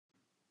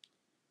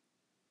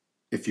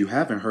If you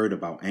haven't heard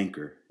about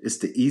Anchor, it's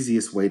the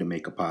easiest way to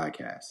make a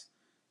podcast.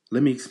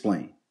 Let me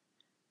explain.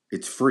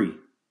 It's free.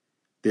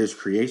 There's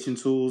creation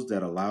tools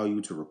that allow you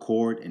to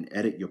record and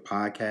edit your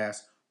podcast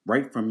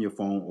right from your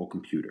phone or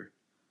computer.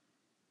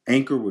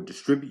 Anchor will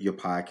distribute your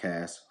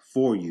podcast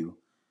for you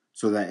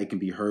so that it can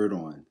be heard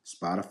on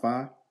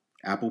Spotify,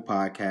 Apple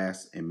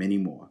Podcasts, and many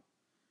more.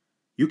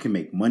 You can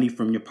make money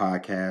from your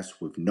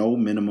podcast with no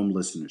minimum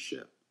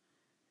listenership.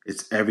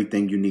 It's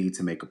everything you need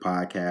to make a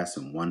podcast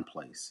in one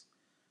place.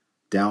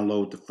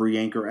 Download the free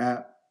Anchor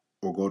app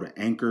or go to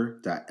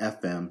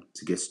anchor.fm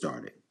to get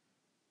started.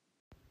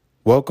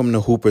 Welcome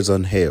to Hoopers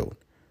Unhailed,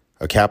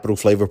 a Capital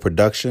Flavor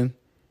production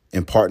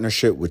in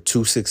partnership with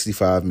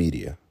 265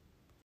 Media.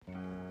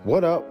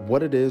 What up,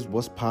 what it is,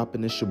 what's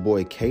poppin'? It's your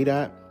boy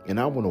K-Dot, and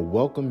I want to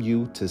welcome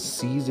you to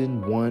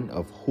Season 1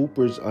 of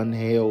Hoopers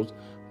Unhailed's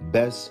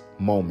Best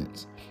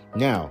Moments.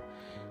 Now,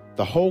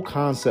 the whole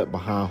concept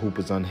behind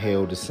Hoopers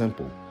Unhailed is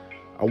simple.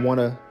 I want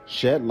to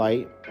shed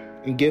light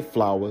and give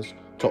flowers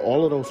to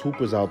all of those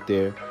hoopers out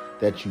there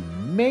that you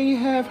may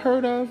have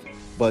heard of,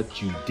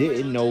 but you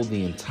didn't know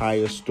the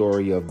entire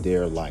story of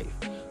their life.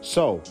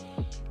 So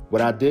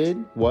what I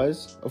did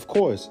was, of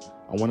course,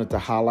 I wanted to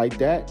highlight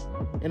that,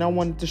 and I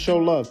wanted to show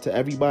love to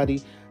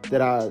everybody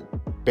that I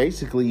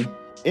basically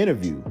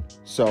interviewed.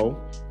 So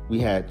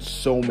we had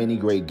so many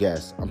great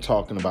guests. I'm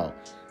talking about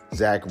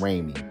Zach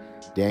Ramey,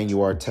 Daniel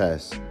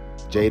Artest,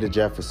 Jada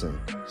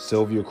Jefferson,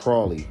 Sylvia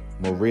Crawley,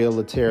 Maria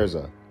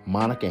Laterza,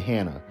 Monica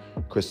Hanna,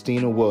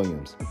 Christina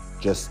Williams,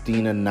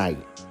 Justina Knight,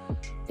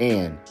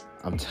 and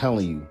I'm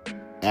telling you,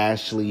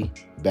 Ashley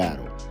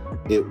Battle.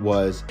 It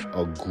was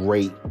a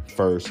great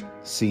first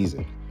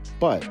season.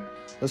 But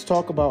let's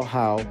talk about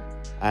how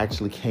I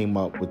actually came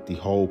up with the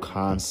whole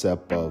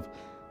concept of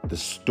the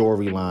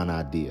storyline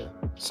idea.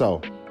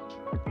 So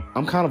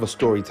I'm kind of a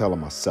storyteller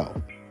myself,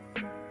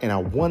 and I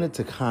wanted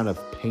to kind of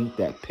paint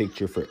that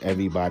picture for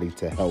everybody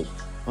to help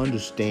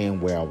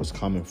understand where I was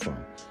coming from.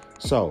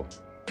 So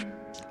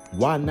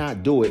why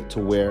not do it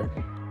to where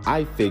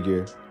I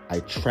figure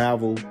I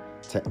travel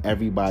to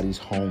everybody's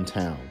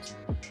hometowns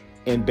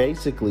and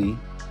basically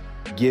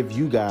give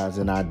you guys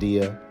an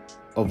idea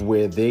of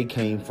where they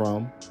came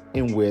from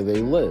and where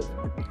they live.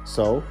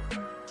 So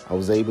I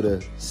was able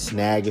to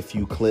snag a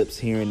few clips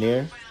here and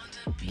there,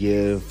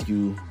 give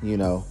you,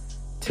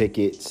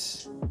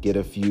 tickets, get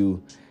a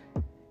few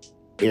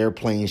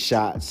airplane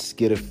shots,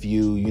 get a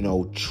few,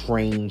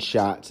 train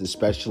shots,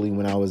 especially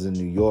when I was in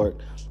New York,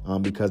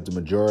 because the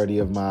majority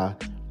of my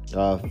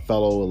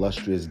fellow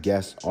illustrious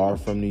guests are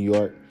from New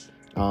York.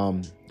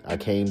 I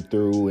came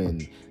through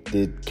and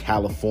did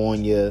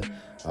California.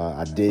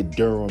 I did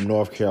Durham,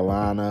 North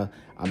Carolina.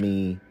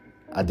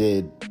 I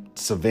did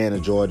Savannah,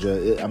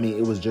 Georgia.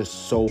 It was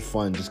just so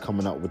fun just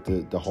coming up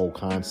with the whole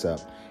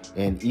concept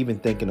and even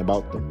thinking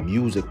about the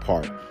music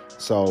part.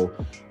 So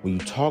when you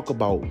talk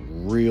about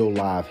real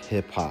live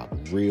hip hop,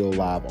 real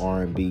live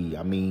R&B,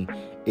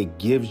 it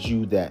gives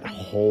you that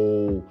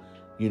whole,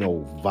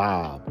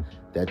 vibe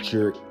that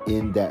you're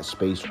in that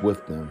space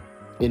with them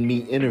and me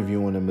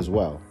interviewing them as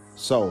well.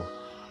 So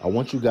I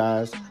want you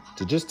guys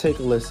to just take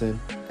a listen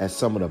at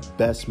some of the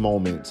best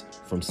moments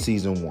from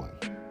season 1.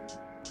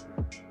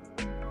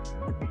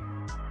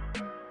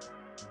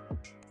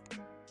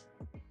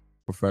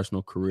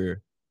 Professional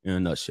career in a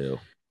nutshell.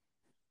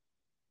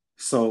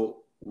 So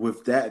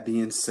with that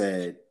being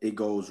said, it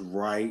goes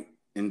right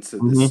into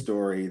the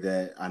story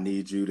that I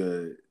need you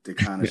to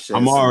kind of shed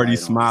I'm already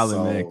some light smiling,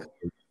 on. man.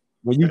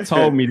 When you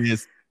told me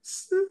this,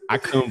 I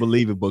couldn't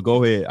believe it, but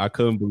go ahead. I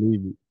couldn't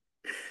believe it.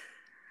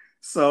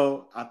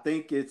 So I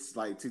think it's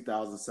like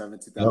 2007,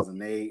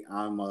 2008. Yep.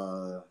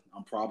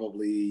 I'm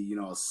probably,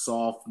 a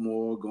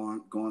sophomore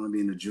going to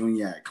be in a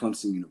junior at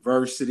Clemson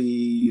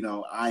University.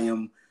 I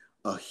am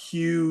a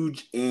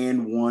huge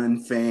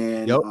And1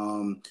 fan. Yep.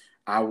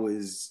 I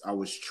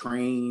was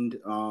trained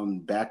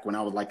back when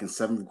I was like in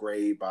 7th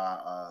grade by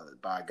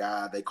a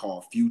guy they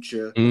call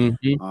Future. Mm-hmm.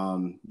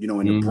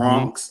 In the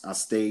Bronx. I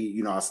stayed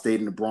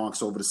in the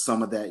Bronx over the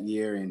summer that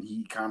year, and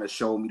he kind of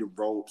showed me the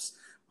ropes.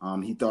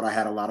 He thought I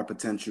had a lot of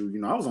potential.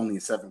 I was only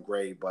in 7th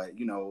grade, but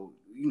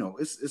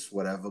it's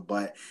whatever.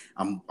 But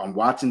I'm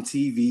watching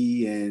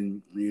TV,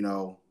 and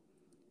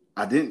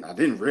I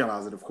didn't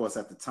realize it, of course,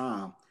 at the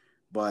time,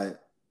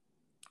 but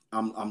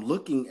I'm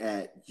looking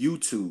at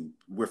YouTube.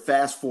 We're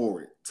fast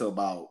forward to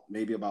about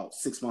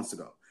 6 months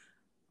ago.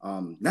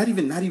 Not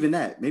even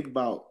that. Maybe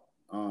about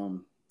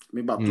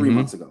 3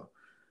 months ago.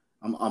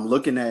 I'm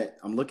looking at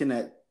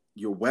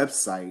your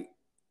website,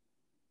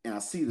 and I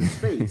see this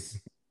face,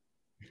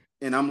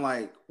 and I'm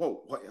like,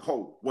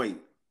 wait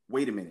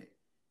a minute.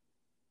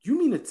 You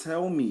mean to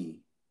tell me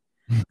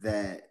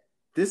that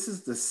this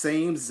is the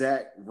same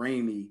Zach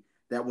Ramey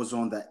that was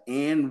on the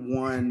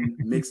And1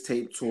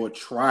 mixtape tour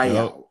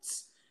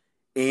tryouts? Yep.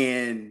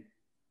 And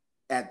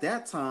at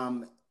that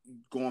time,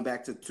 going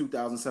back to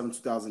 2007,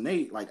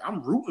 2008, like,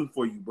 I'm rooting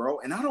for you, bro.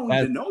 And I don't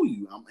even know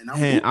you. I'm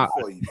rooting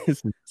for you.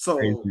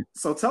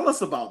 So tell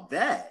us about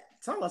that.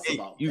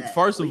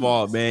 First of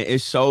all, man,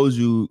 it shows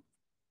you,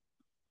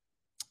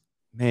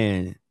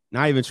 man,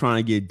 not even trying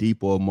to get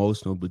deep or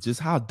emotional, but just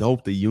how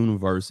dope the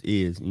universe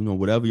is. You know,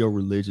 whatever your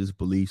religious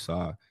beliefs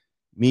are,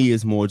 me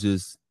is more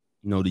just,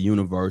 you know, the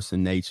universe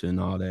and nature and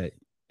all that.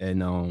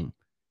 And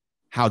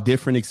how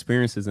different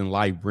experiences in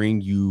life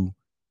bring you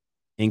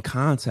in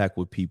contact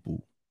with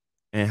people,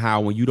 and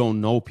how when you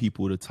don't know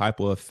people, the type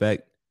of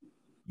effect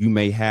you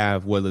may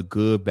have, whether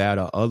good, bad,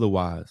 or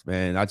otherwise.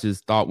 Man, I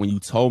just thought when you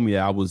told me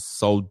that, I was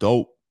so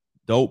dope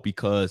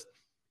because,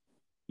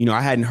 you know,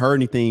 I hadn't heard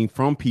anything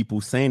from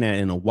people saying that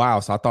in a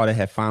while. So I thought it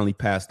had finally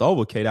passed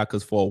over, K-Dot,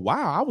 because for a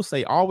while, I would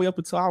say all the way up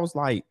until I was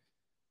like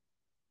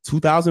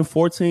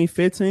 2014,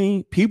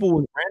 15,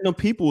 random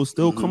people would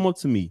still come up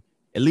to me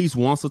at least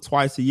once or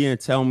twice a year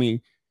and tell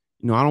me,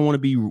 you know, I don't want to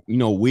be, you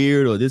know,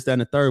 weird or this, that,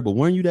 and the third, but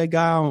weren't you that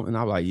guy? And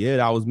I was like, yeah,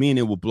 that was me. And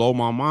it would blow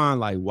my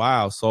mind. Like,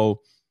 wow. So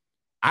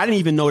I didn't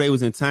even know they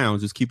was in town,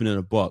 just keeping it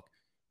a buck.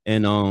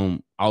 And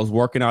I was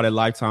working out at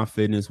Lifetime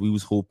Fitness. We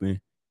was hooping.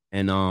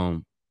 And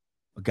a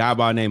guy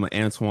by the name of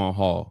Antoine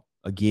Hall,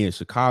 again,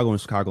 Chicago and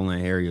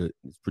Chicagoland area,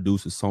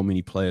 produces so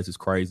many players. It's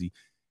crazy.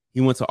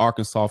 He went to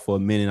Arkansas for a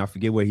minute. I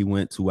forget where he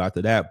went to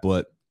after that,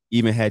 but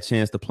even had a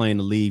chance to play in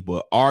the league,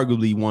 but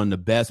arguably one of the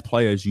best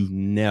players you've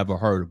never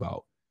heard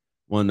about.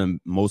 One of the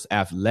most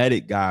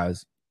athletic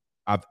guys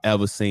I've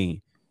ever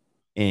seen.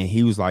 And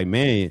he was like,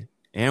 man,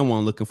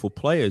 Antoine looking for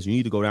players. You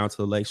need to go down to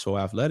the Lakeshore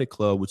Athletic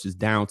Club, which is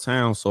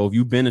downtown. So if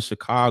you've been to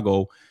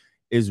Chicago,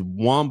 it's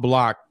one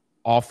block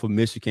off of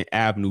Michigan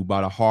Avenue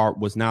by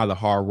what's now the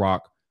Hard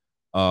Rock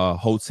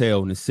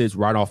Hotel, and it sits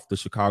right off the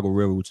Chicago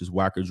River, which is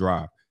Wacker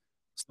Drive.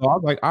 So I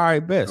was like, all right,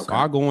 bet. Okay. So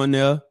I go in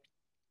there.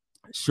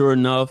 Sure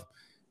enough,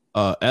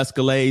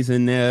 Escalade's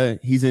in there.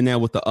 He's in there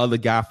with the other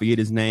guy, forget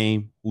his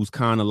name, who's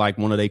kind of like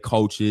one of their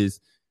coaches.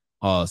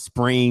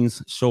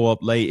 Springs show up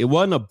late. It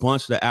wasn't a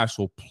bunch of the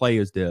actual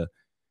players there.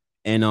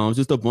 And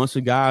just a bunch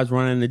of guys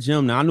running in the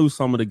gym. Now, I knew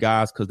some of the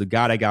guys because the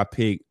guy that got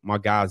picked, my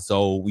guy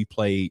Zoe, we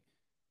played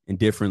in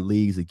different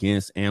leagues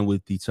against and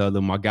with each other.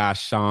 My guy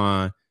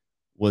Sean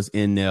was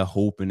in there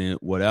hooping and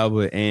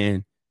whatever.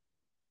 And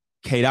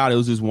K-Dot, it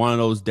was just one of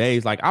those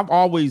days. Like, I've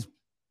always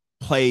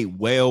played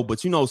well,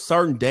 but, you know,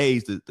 certain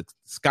days the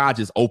sky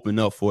just opened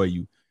up for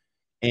you.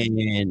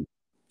 And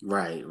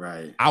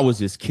right. I was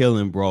just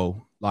killing,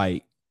 bro.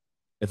 Like,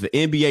 if an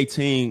NBA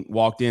team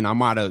walked in, I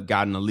might have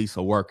gotten at least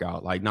a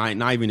workout. Like, not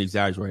even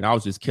exaggerating. I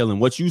was just killing.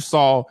 What you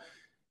saw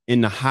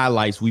in the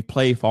highlights, we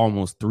played for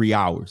almost 3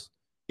 hours.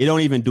 It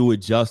don't even do it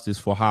justice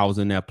for how I was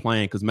in there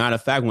playing. Because matter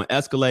of fact, when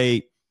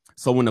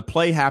the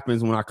play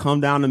happens, when I come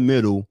down the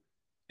middle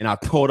and I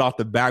throw it off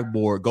the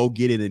backboard, go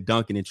get it and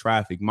dunk it in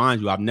traffic.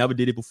 Mind you, I've never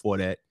did it before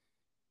that.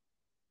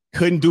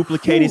 Couldn't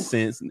duplicate it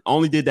since.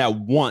 Only did that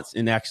once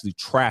in actually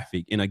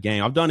traffic in a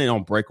game. I've done it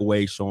on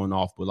breakaways showing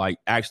off, but like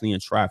actually in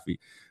traffic.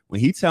 When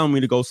he telling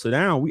me to go sit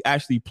down, we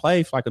actually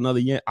played for like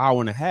another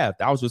hour and a half.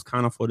 That was just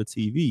kind of for the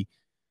TV.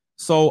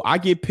 So I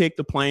get picked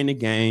to play in the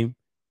game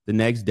the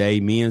next day.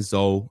 Me and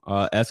Zoe,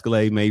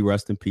 Escalade, may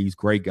rest in peace,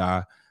 great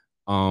guy,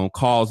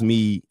 calls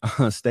me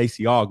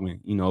Stacey Augmon,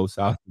 you know,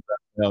 South.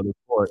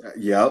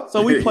 Yep.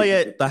 So we play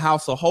at the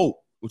House of Hope,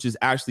 which is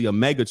actually a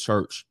mega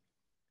church.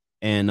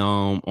 And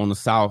on the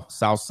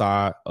southeast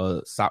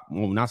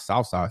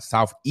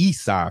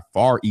side,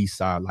 far east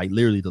side, like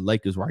literally the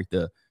lake is right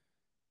there.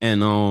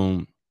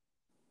 And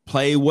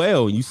played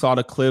well. You saw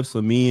the clips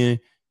of me and,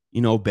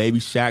 you know, Baby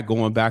Shaq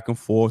going back and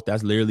forth.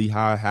 That's literally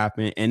how it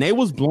happened. And they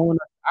was blowing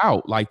us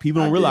out. Like,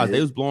 people don't realize they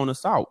was blowing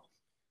us out.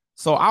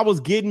 So I was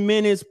getting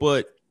minutes,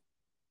 but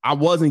I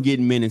wasn't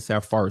getting minutes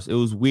at first. It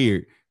was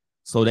weird.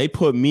 So they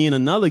put me and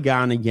another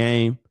guy in the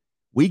game.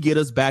 We get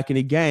us back in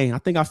the game. I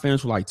think I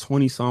finished with like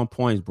 20-some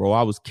points, bro.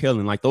 I was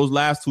killing. Like, those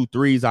last 2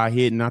 threes I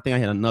hit, and I think I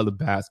had another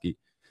basket.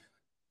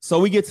 So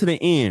we get to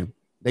the end.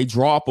 They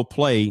draw up a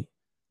play.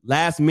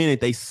 Last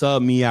minute, they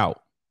sub me out.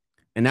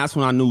 And that's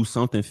when I knew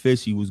something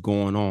fishy was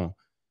going on.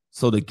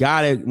 So the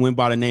guy that went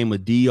by the name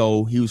of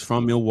D.O., he was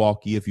from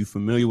Milwaukee. If you're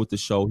familiar with the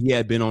show, he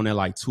had been on there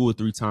like 2 or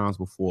 3 times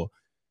before.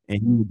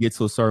 And he would get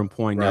to a certain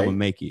point and never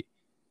make it.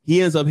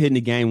 He ends up hitting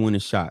the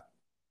game-winning shot.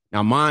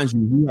 Now, mind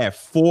you, he had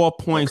 4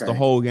 points the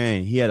whole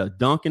game. He had a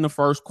dunk in the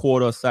first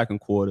quarter, second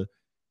quarter,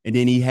 and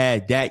then he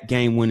had that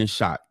game-winning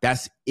shot.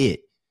 That's it.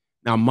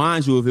 Now,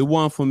 mind you, if it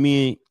wasn't for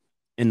me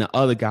and the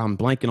other guy, I'm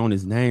blanking on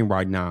his name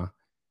right now,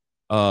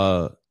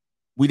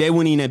 they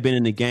wouldn't even have been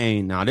in the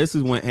game. Now, this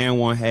is when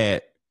Antoine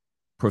had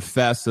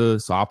Professor,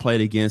 so I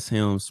played against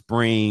him,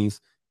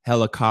 Springs,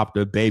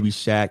 Helicopter, Baby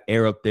Shaq,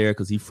 Air up there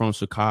because he's from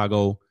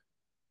Chicago.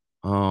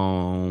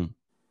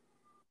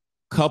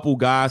 Couple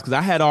guys, because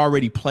I had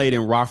already played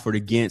in Rockford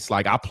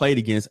I played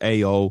against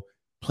AO,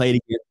 played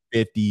against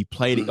 50,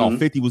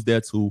 50 was there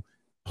too,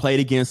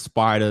 played against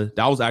Spider.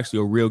 That was actually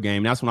a real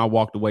game. That's when I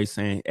walked away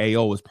saying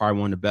AO was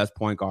probably one of the best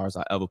point guards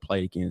I ever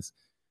played against.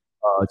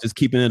 Just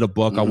keeping it a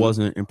buck, I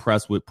wasn't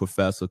impressed with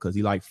Professor because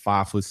he like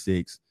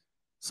 5'6".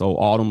 So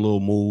all them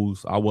little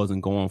moves I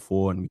wasn't going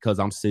for. And because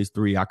I'm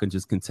 6'3", I can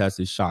just contest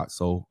his shot.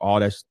 So all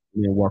that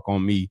didn't work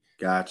on me.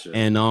 Gotcha.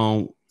 And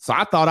so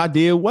I thought I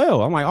did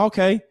well. I'm like,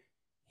 okay.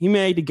 he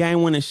made the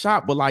game winning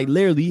shot, but like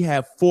literally he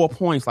had 4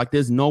 points. Like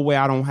there's no way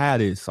I don't have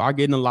this. So I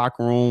get in the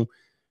locker room,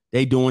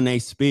 they doing they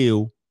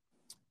spiel,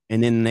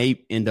 and then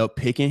they end up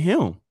picking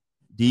him,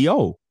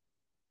 D.O.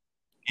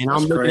 And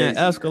That's I'm looking crazy. at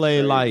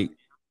Escalade like,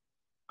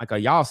 are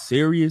y'all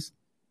serious?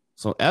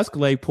 So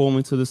Escalade pulled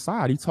me to the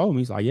side. He told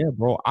me, he's like, yeah,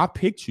 bro, I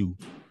picked you.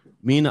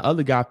 Me and the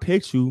other guy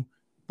picked you,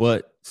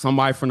 but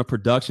somebody from the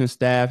production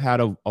staff had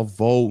a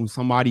vote and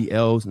somebody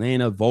else, and they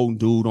ain't a voting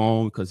dude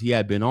on because he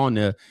had been on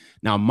there.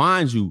 Now,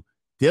 mind you,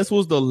 this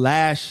was the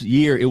last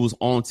year it was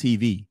on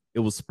TV. It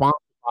was sponsored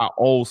by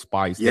Old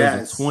Spice.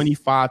 Yes. There's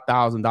a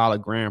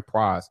 $25,000 grand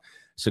prize.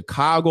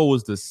 Chicago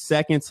was the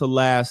second to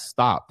last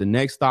stop. The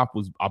next stop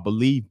was, I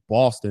believe,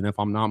 Boston, if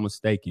I'm not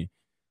mistaken.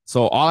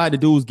 So all I had to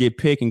do was get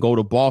picked and go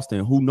to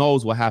Boston. Who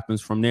knows what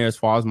happens from there as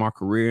far as my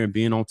career and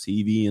being on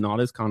TV and all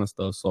this kind of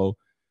stuff. So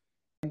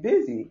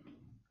busy.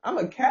 I'm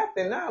a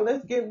captain now.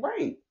 Let's get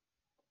right.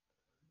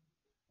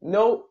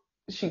 Nope.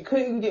 She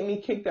couldn't get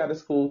me kicked out of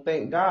school,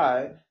 thank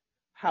God.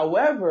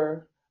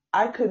 However,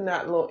 I could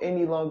not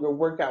any longer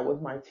work out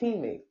with my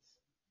teammates.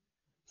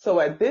 So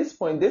at this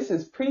point, this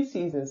is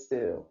preseason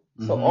still.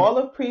 So all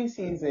of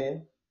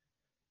preseason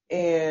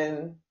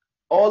and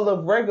all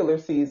of regular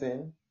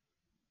season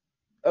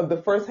of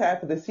the first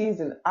half of the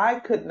season, I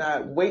could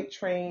not weight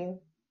train.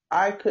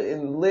 I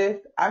couldn't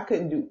lift. I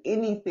couldn't do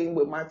anything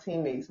with my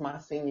teammates my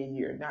senior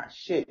year, not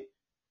shit.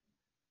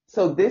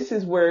 So this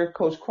is where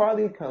Coach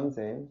Crawley comes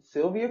in,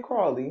 Sylvia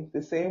Crawley,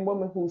 the same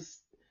woman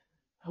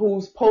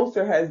whose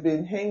poster has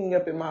been hanging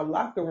up in my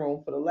locker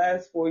room for the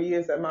last 4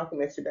 years at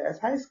Malcolm X Dash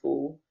High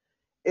School,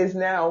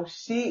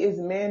 she is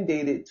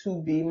mandated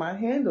to be my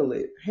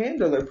handler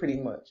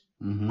pretty much.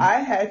 I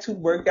had to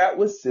work out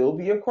with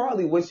Sylvia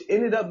Crawley, which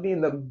ended up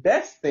being the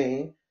best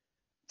thing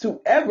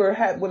to ever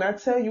have. When I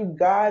tell you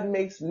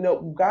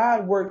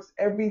God works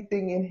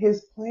everything in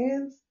his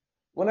plans.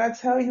 When I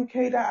tell you,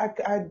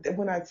 Kata,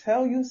 when I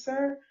tell you,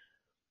 sir,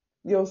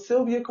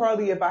 Sylvia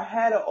Crawley, if I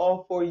had it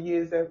all 4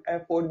 years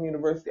at Fordham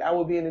University, I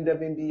would be in the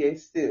WNBA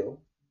still.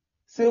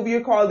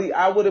 Sylvia Crawley,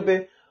 I would have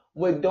been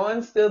what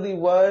Dawn Stilley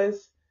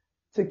was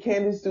to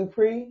Candice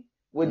Dupree,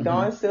 what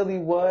Dawn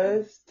Stilley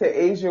was to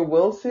Asia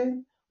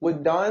Wilson,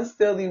 what Dawn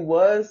Stilley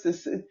was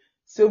to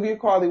Sylvia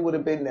Crawley would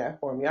have been that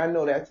for me. I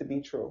know that to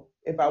be true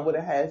if I would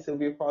have had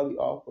Sylvia Crawley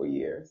all 4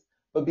 years.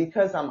 But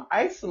because I'm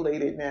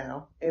isolated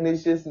now and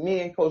it's just me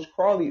and Coach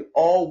Crawley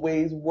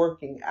always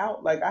working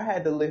out, like I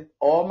had to lift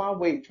all my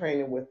weight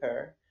training with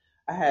her.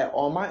 I had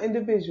all my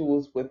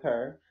individuals with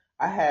her.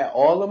 I had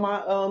all of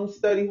my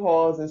study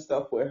halls and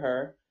stuff with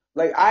her.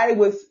 Like I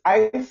was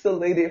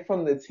isolated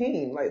from the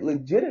team, like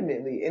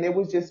legitimately. And it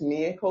was just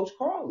me and Coach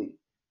Crawley.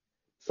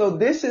 So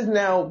this is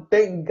now,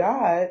 thank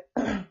God,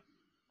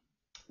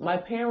 my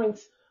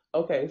parents,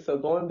 okay, so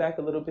going back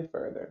a little bit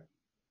further.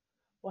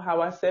 Well,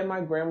 how I said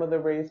my grandmother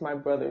raised my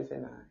brothers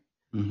and I.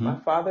 My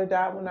father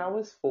died when I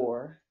was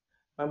 4.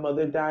 My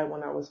mother died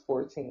when I was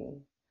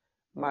 14.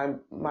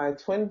 My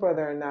twin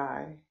brother and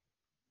I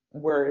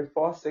were in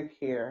foster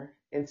care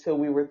until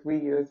we were 3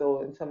 years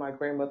old, until my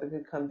grandmother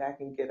could come back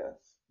and get us.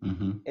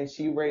 And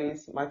she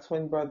raised my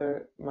twin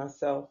brother,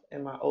 myself,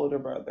 and my older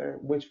brother,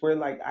 which we're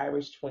like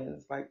Irish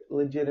twins, like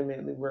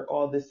legitimately. We're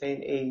all the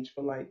same age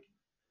for like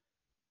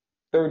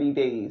 30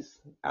 days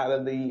out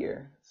of the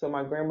year. So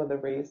my grandmother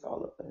raised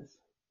all of us.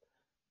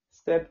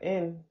 Step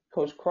in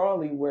Coach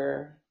Crawley,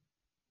 where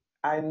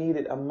I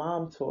needed a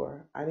mom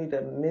tour. I needed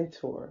a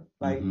mentor.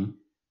 Like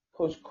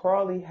Coach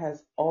Crawley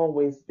has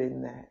always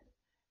been that.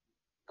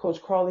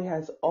 Coach Crawley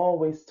has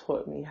always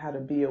taught me how to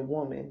be a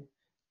woman.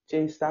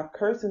 Jay, stop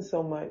cursing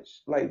so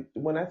much. Like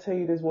when I tell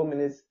you this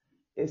woman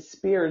is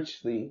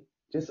spiritually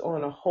just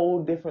on a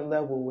whole different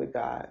level with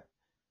God.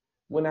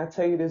 When I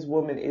tell you this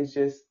woman is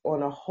just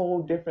on a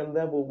whole different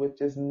level with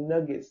just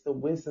nuggets, the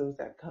wisdoms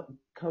that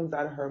comes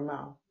out of her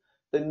mouth.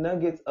 The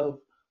nuggets of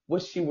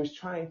what she was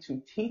trying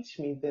to teach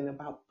me then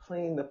about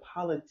playing the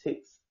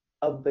politics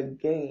of the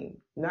game,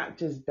 not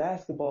just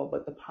basketball,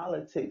 but the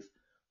politics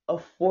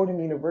of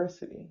Fordham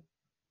University.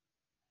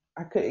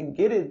 I couldn't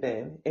get it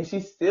then. And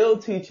she's still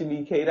teaching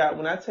me, K-Dot.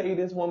 When I tell you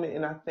this woman,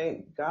 and I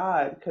thank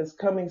God, because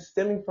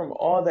stemming from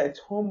all that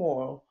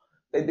turmoil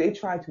that they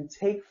tried to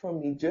take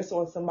from me just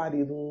on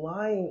somebody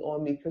lying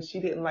on me because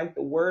she didn't like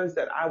the words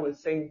that I was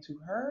saying to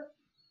her.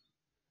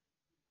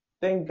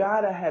 Thank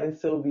God I had a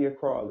Sylvia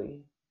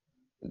Crawley.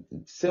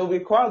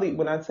 Sylvia Crawley,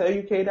 when I tell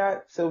you,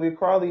 K-Dot, Sylvia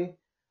Crawley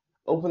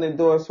opened the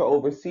doors for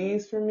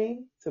overseas for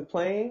me to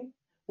playing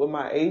with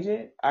my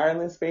agent,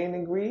 Ireland, Spain,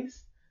 and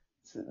Greece.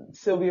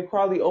 Sylvia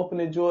Crawley opened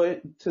the door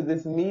to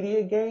this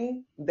media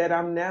game that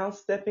I'm now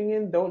stepping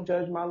in. Don't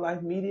Judge My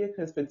Life Media,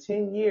 because for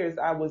 10 years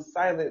I was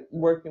silent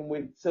working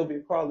with Sylvia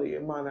Crawley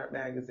in Monarch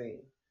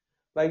Magazine.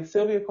 Like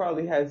Sylvia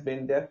Crawley has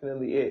been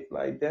definitely it.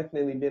 Like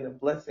definitely been a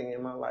blessing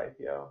in my life,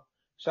 yo.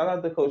 Shout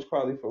out to Coach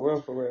Crawley for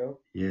real, for real.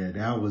 Yeah,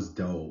 that was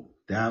dope.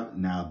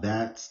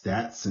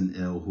 That's an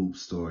ill hoop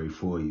story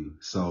for you.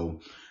 So,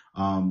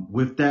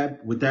 with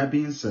that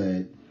being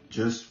said,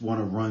 just want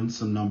to run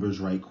some numbers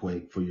right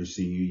quick for your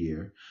senior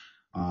year.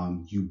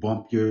 You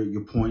bump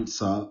your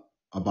points up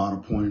about a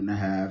point and a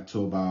half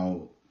to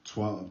about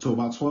 12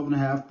 and a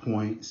half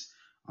points,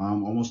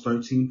 almost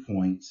 13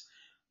 points.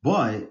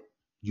 But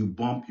you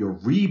bump your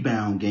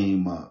rebound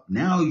game up.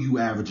 Now you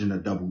averaging a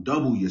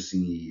double-double your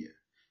senior year.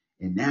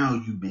 And now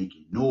you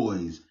making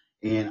noise.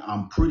 And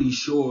I'm pretty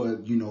sure,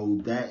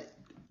 that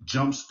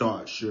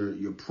jumpstarts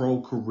your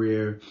pro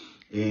career.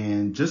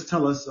 And just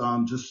tell us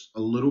just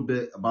a little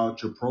bit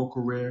about your pro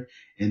career,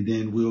 and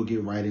then we'll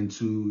get right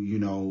into,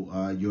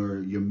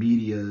 your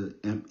media,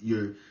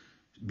 your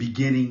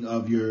beginning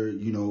of your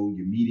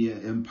media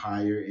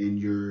empire, and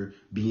your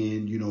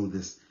being,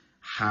 this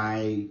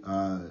high,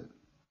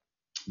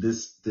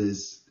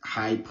 this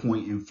high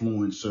point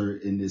influencer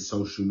in this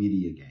social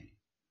media game.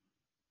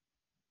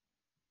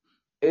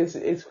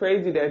 It's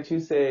crazy that you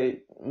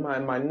said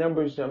my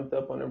numbers jumped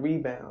up on the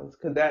rebounds,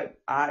 because that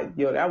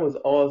was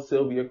all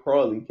Sylvia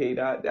Crawley, K.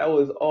 Dot. That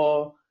was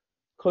all.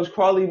 Coach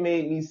Crawley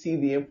made me see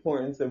the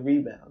importance of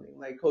rebounding.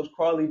 Like, Coach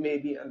Crawley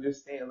made me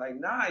understand, like,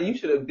 nah, you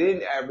should have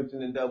been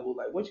averaging a double.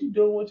 Like, what you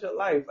doing with your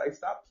life? Like,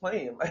 stop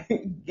playing. Like,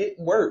 get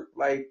work.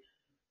 Like,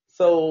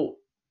 so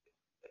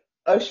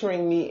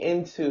ushering me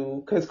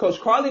into, because Coach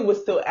Crawley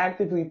was still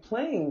actively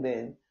playing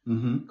then.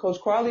 Mm-hmm. Coach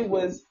Crawley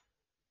was,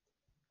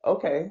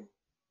 okay,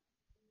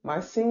 my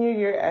senior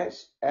year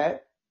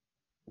at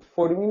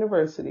Fordham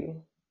University,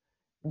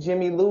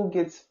 Jimmy Lou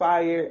gets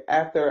fired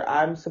after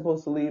I'm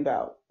supposed to leave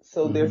out.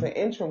 So there's an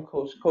interim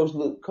coach.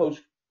 Coach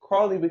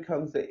Crawley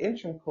becomes the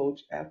interim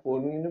coach at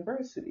Fordham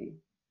University.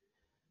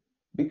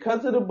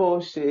 Because of the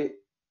bullshit,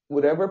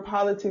 whatever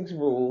politics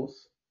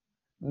rules,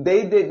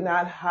 they did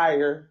not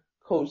hire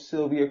Coach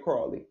Sylvia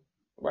Crawley,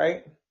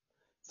 right?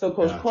 So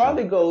Coach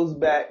Crawley goes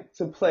back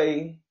to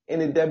play in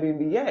the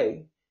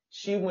WNBA.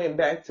 She went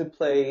back to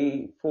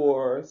play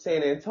for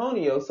San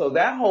Antonio. So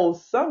that whole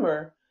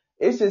summer,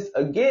 it's just,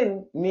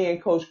 again, me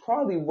and Coach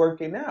Crawley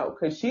working out,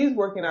 because she's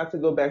working out to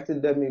go back to the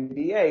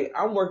WNBA.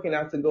 I'm working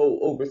out to go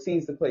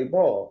overseas to play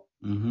ball.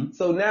 Mm-hmm.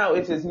 So now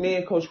it's just me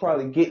and Coach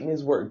Crawley getting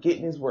his work.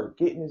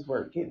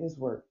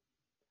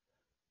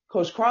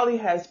 Coach Crawley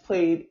has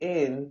played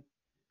in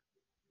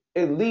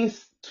at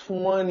least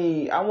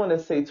 20, I want to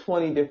say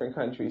 20 different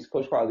countries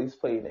Coach Crawley's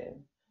played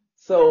in.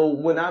 So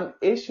when I'm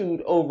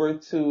issued over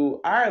to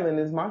Ireland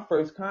is my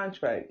first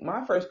contract.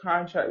 My first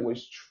contract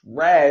was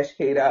trash,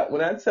 K-Dot.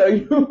 When I tell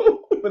you,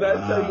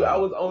 I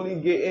was only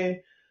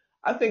getting,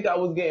 I think I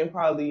was getting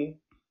probably,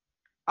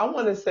 I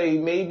want to say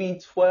maybe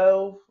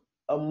 12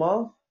 a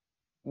month.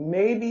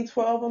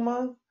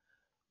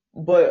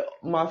 But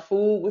my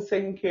food was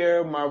taken care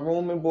of. My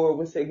room and board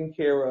was taken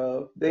care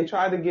of. They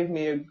tried to give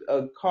me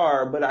a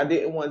car, but I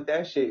didn't want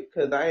that shit,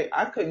 because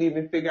I couldn't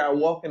even figure out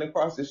walking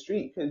across the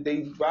street, because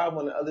they drive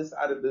on the other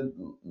side of the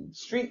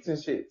streets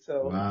and shit.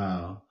 So,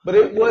 wow. But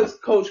it was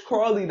Coach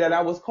Crawley that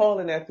I was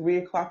calling at 3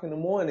 o'clock in the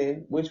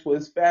morning, which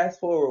was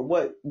fast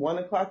forward, 1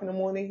 o'clock in the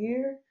morning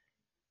here,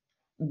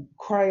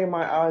 crying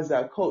my eyes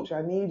out. Coach,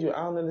 I need you.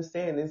 I don't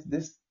understand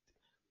this.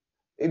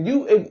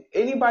 If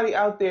anybody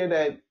out there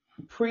that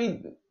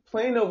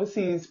playing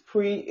overseas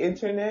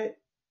pre-internet,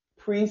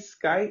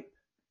 pre-Skype,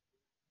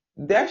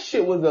 that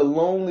shit was a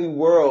lonely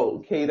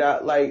world,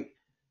 K-Dot. Like,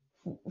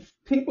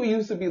 people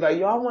used to be like,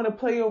 yo, I want to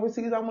play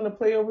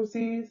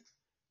overseas.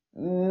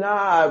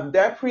 Nah,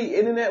 that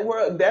pre-internet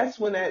world, that's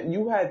when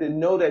you had to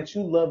know that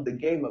you loved the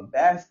game of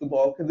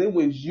basketball, because it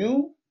was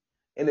you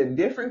in a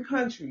different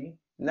country,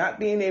 not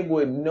being able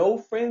with no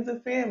friends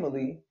or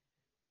family.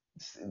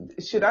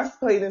 Shit, I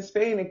played in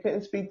Spain and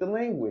couldn't speak the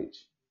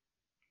language.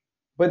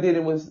 But then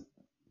it was,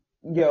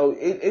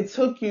 it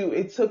took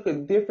a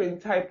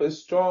different type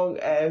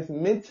of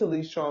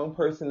mentally strong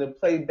person to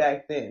play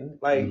back then.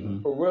 Like,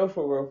 for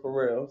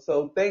real.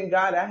 So thank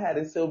God I had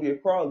a Sylvia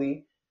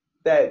Crawley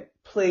that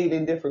played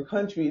in different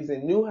countries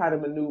and knew how to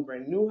maneuver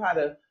and knew how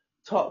to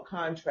talk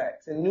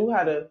contracts and knew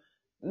how to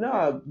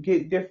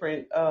get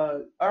different.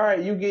 All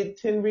right, you get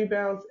 10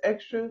 rebounds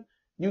extra,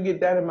 you get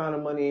that amount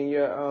of money in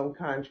your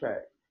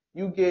contract.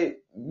 You get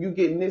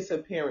this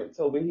appearance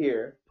over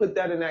here. Put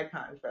that in that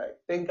contract.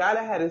 Thank God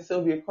I had a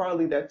Sylvia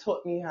Crawley that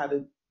taught me how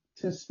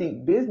to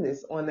speak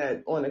business on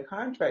the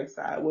contract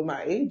side with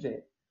my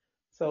agent.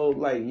 So,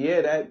 like,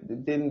 yeah,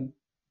 that didn't.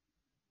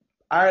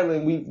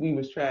 Ireland, we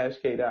was trash,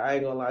 Kate. I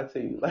ain't gonna lie to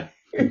you. Like,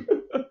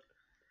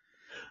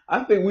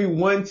 I think we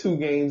won 2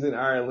 games in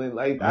Ireland.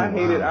 Like, I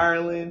hated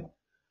Ireland.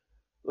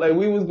 Like,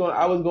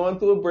 I was going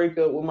through a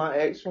breakup with my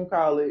ex from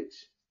college.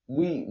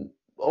 We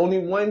only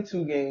won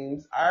 2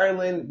 games.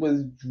 Ireland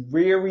was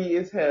dreary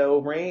as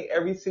hell. Rain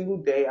every single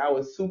day. I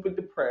was super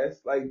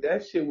depressed. Like,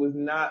 that shit was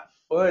not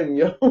fun,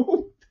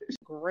 yo.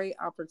 Great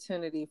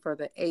opportunity for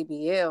the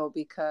ABL,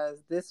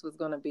 because this was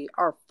going to be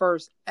our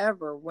first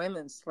ever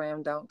women's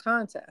slam dunk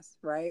contest,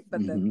 right?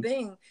 But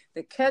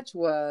the catch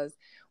was,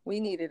 we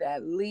needed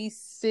at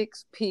least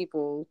 6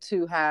 people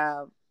to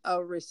have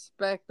a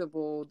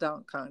respectable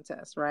dunk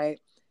contest, right?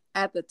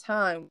 At the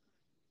time,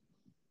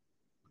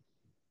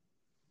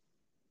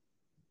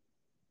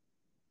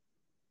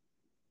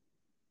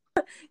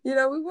 we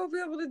won't be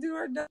able to do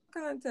our dunk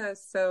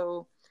contest.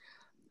 So,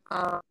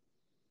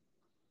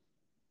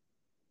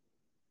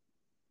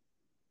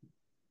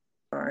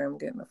 Sorry, I'm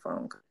getting a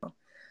phone call.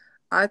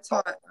 I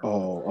taught.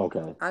 Oh,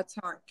 okay. I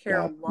taught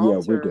Carol Yeah, we're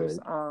Walters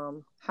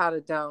good. How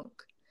to dunk,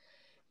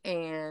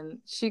 and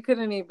she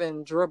couldn't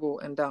even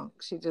dribble and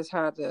dunk. She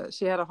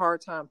had a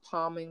hard time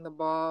palming the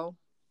ball,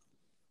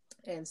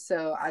 and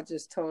so I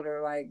just told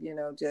her, like,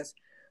 just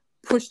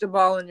push the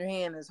ball in your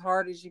hand as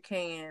hard as you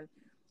can,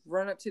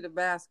 run up to the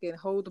basket,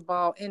 hold the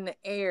ball in the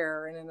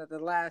air, and then at the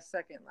last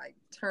second, like,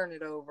 turn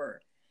it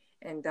over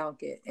and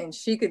dunk it. And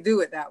she could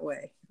do it that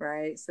way,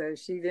 right? So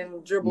she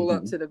didn't dribble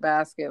up to the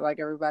basket like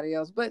everybody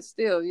else, but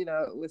still,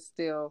 it was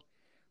still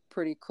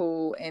pretty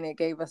cool. And it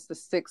gave us the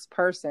 6th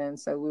person,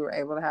 so we were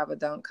able to have a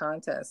dunk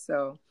contest.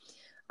 So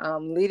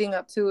leading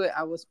up to it,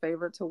 I was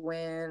favored to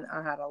win.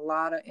 I had a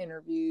lot of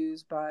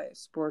interviews by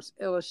Sports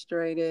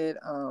Illustrated,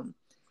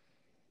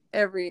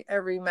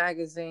 every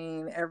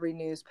magazine, every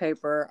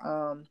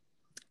newspaper.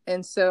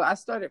 And so I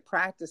started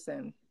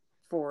practicing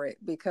for it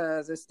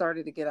because it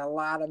started to get a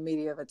lot of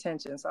media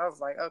attention. So I was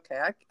like, okay,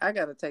 I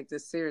got to take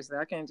this seriously.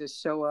 I can't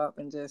just show up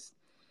and just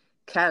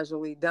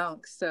casually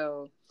dunk.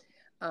 So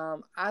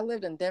I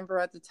lived in Denver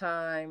at the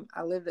time.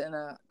 I lived in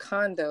a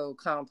condo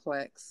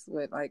complex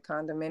with like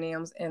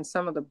condominiums, and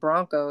some of the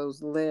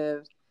Broncos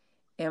lived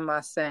in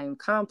my same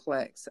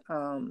complex.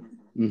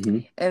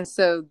 And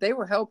so they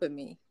were helping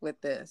me with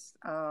this,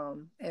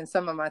 and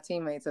some of my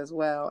teammates as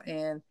well.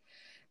 And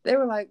they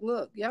were like,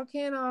 look, y'all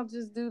can't all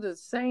just do the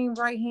same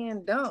right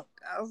hand dunk.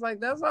 I was like,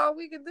 that's all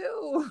we could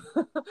do.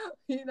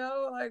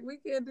 Like, we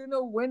can't do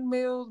no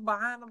windmills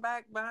behind the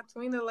back,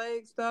 between the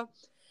legs stuff.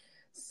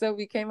 So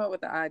we came up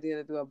with the idea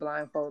to do a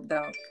blindfold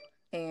dunk.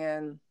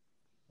 And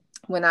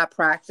when I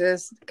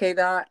practiced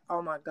K-Dot,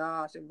 oh my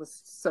gosh, it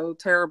was so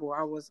terrible.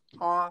 I was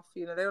off.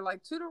 They were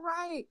like, to the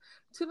right,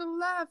 to the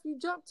left, you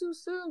jumped too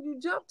soon, you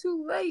jumped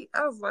too late.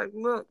 I was like,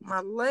 look, my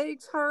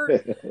legs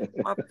hurt.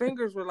 My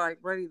fingers were like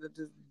ready to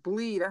just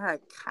bleed. I had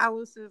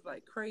calluses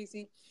like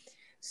crazy.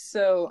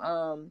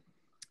 So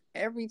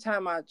every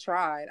time I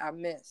tried, I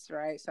missed,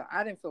 right? So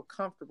I didn't feel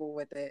comfortable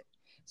with it.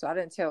 So I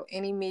didn't tell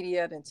any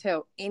media, didn't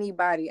tell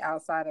anybody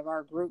outside of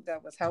our group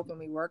that was helping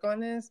me work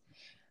on this.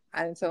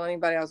 I didn't tell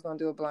anybody I was going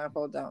to do a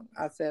blindfold dunk.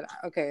 I said,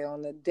 okay,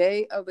 on the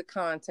day of the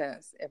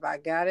contest, if I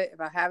got it,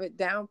 if I have it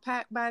down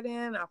packed by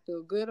then, I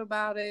feel good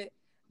about it,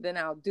 then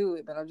I'll do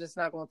it. But I'm just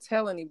not going to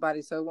tell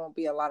anybody, so it won't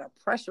be a lot of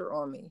pressure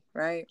on me,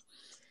 right?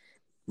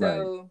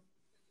 So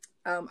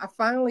I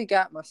finally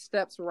got my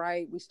steps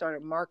right. We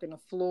started marking the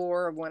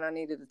floor of when I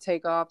needed to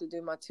take off to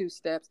do my 2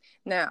 steps.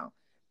 Now,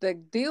 the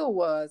deal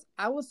was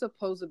I was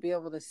supposed to be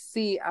able to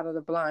see out of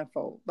the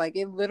blindfold. Like,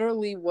 it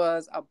literally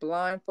was a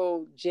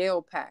blindfold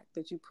gel pack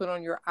that you put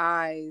on your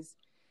eyes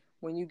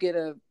when you get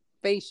a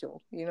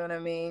facial. You know what I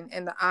mean?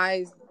 And the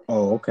eyes,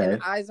 and the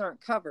eyes aren't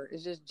covered.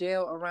 It's just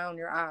gel around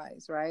your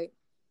eyes, right?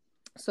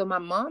 So my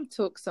mom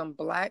took some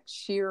black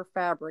sheer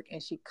fabric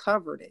and she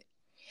covered it.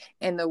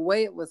 And the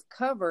way it was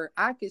covered,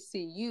 I could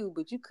see you,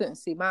 but you couldn't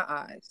see my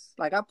eyes.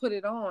 Like, I put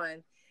it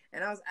on.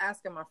 And I was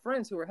asking my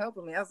friends who were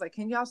helping me, I was like,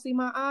 can y'all see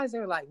my eyes? They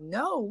were like,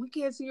 no, we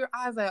can't see your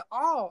eyes at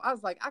all. I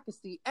was like, I can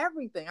see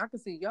everything. I can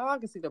see y'all. I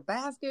can see the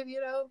basket,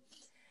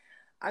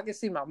 I can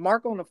see my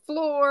mark on the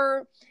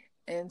floor.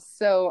 And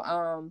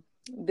so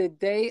the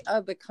day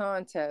of the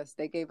contest,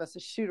 they gave us a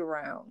shoot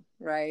around,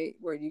 right,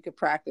 where you could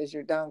practice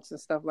your dunks and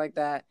stuff like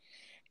that.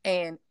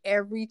 And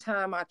every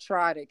time I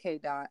tried it,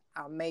 K-Dot,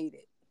 I made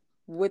it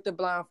with the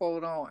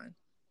blindfold on.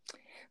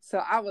 So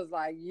I was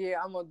like, yeah,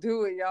 I'm going to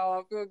do it, y'all.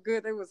 I feel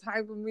good. They was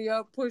hyping me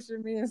up,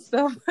 pushing me and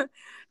stuff.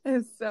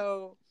 And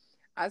so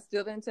I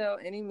still didn't tell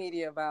any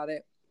media about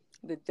it.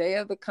 The day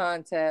of the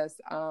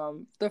contest,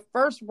 the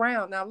first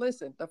round. Now,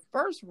 listen, the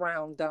first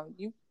round dunk,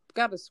 you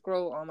got to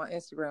scroll on my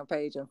Instagram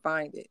page and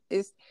find it.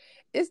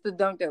 It's the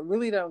dunk that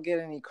really don't get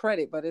any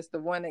credit, but it's the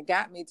one that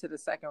got me to the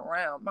second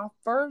round. My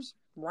first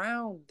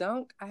round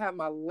dunk, I had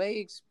my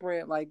legs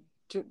spread like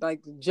the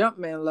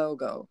Jumpman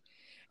logo.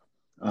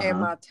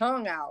 And my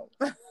tongue out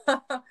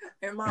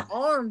and my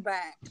arm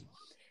back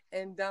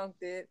and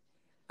dunked it.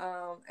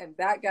 And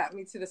that got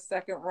me to the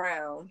second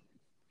round.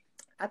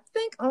 I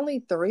think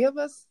only 3 of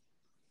us,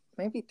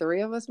 maybe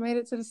 3 of us made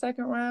it to the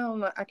second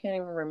round. I can't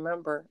even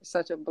remember. It's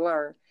such a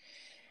blur.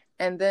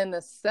 And then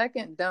the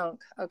second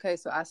dunk, okay,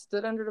 so I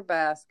stood under the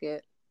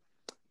basket.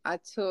 I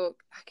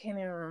can't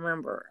even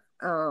remember.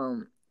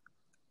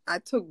 I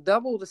took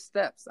double the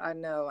steps. I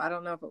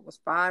don't know if it was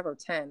 5 or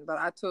 10, but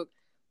I took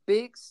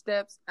big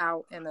steps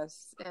out in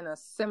a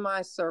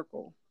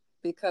semicircle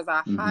because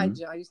I high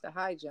jump. I used to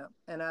high jump,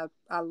 and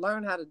I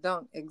learned how to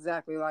dunk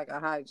exactly like a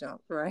high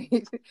jump,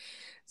 right?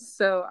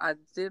 So I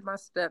did my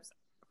steps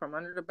from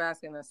under the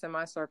basket in a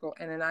semicircle,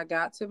 and then I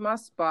got to my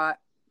spot.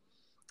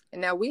 And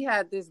now we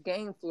had this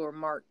game floor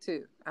marked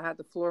too. I had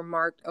the floor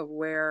marked of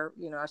where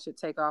I should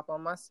take off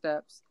on my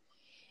steps.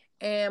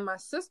 And my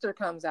sister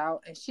comes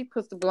out and she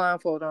puts the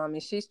blindfold on me.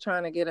 She's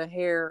trying to get a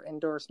hair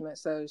endorsement.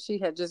 So she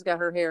had just got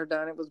her hair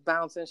done. It was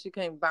bouncing. She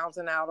came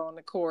bouncing out on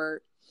the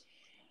court.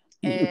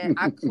 And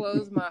I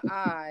closed my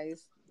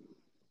eyes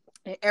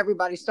and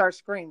everybody starts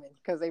screaming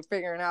because they're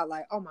figuring out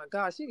like, oh my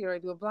gosh, she can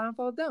already do a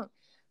blindfold dunk.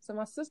 So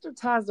my sister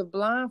ties the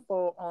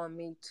blindfold on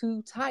me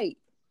too tight.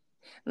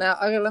 Now,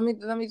 okay,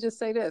 let me just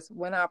say this.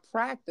 When I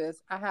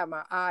practice, I have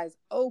my eyes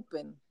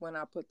open when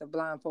I put the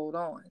blindfold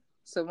on.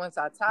 So once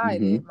I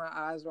tied it, my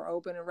eyes were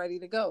open and ready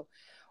to go.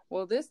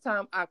 Well, this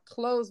time I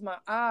closed my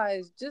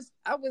eyes.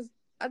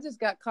 I just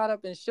got caught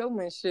up in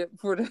showmanship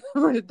for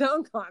the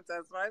dunk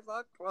contest, right? So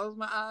I closed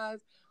my eyes.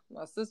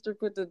 My sister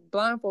put the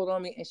blindfold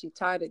on me and she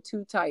tied it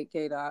too tight,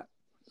 K-Dot.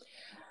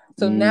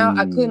 So now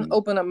I couldn't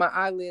open up my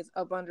eyelids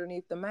up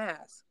underneath the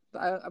mask,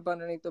 up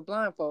underneath the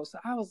blindfold. So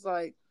I was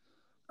like,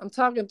 I'm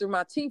talking through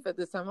my teeth at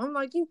this time. I'm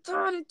like, you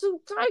tied it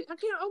too tight. I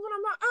can't open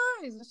up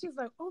my eyes. And she's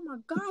like, oh my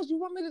gosh, you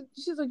want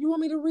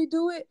me to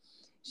redo it?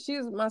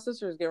 My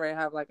sister is getting ready to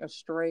have like a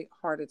straight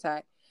heart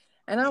attack.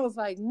 And I was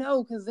like,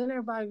 no, because then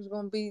everybody's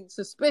going to be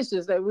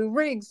suspicious that we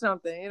rigged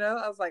something. You know,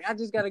 I was like, I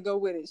just got to go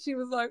with it. She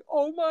was like,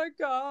 oh my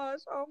gosh.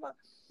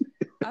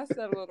 I said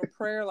a little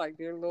prayer like,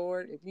 dear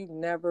Lord, if you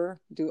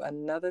never do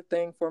another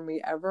thing for me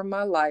ever in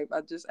my life,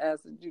 I just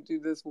ask that you do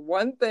this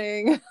one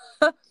thing.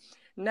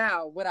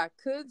 Now, what I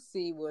could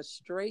see was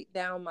straight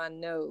down my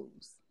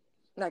nose.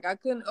 Like I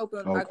couldn't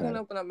open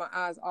up my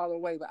eyes all the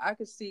way, but I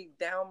could see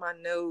down my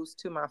nose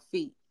to my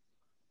feet.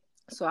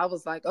 So I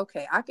was like,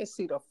 okay, I could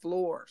see the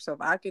floor. So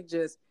if I could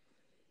just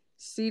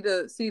see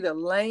the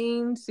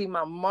lane, see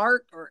my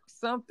mark or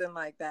something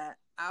like that,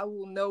 I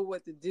will know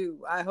what to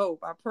do. I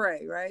hope, I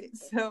pray, right?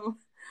 So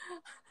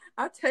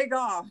I take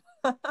off.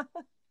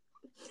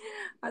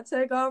 I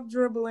take off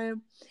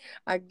dribbling.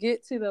 I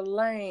get to the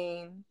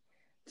lane,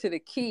 to the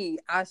key.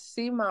 I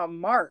see my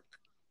mark,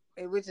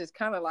 which is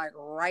kind of like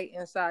right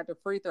inside the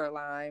free throw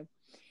line.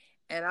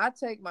 And I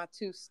take my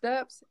 2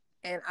 steps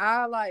and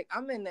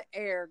I'm in the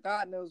air,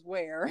 God knows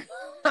where,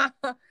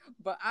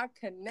 but I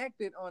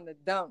connected on the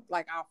dunk.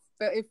 Like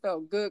it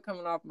felt good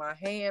coming off my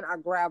hand. I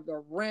grabbed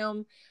the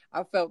rim.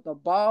 I felt the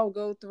ball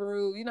go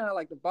through. You know how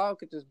like the ball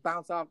could just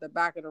bounce off the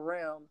back of the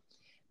rim.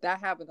 That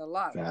happened a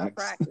lot when I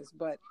practiced.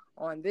 But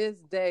on this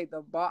day,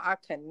 I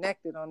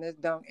connected on this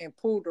dunk and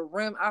pulled the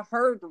rim. I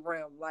heard the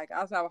rim. Like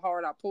that's how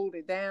hard I pulled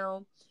it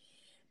down.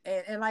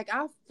 And like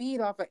I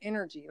feed off of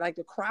energy. Like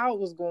the crowd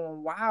was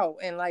going wow.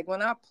 And like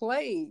when I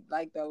played,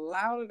 like the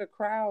louder the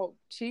crowd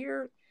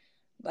cheered,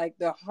 like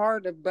the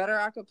better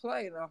I could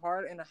play, and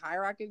the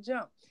higher I could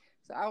jump.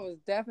 So I was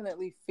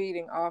definitely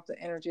feeding off the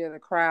energy of the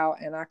crowd,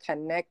 and I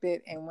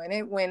connected. And when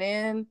it went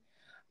in,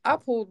 I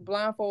pulled the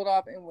blindfold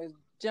off and was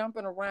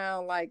jumping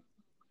around like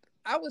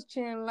I was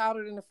cheering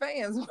louder than the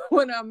fans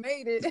when I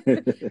made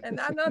it.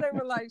 And I know they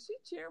were like, she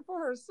cheering for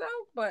herself,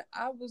 but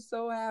I was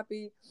so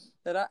happy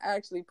that I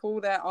actually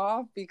pulled that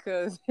off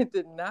because it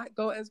did not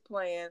go as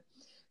planned.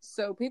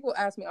 So people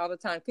ask me all the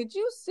time, could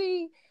you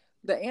see?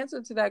 The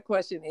answer to that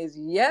question is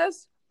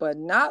yes, but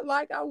not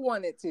like I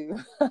wanted to.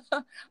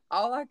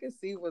 All I could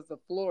see was the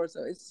floor.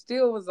 So it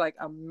still was like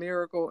a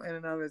miracle in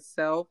and of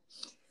itself.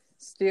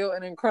 Still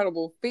an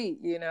incredible feat,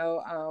 you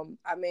know.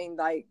 I mean,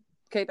 like,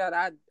 K-Dot,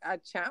 I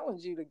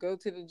challenge you to go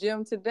to the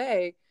gym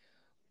today,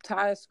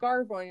 tie a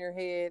scarf on your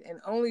head, and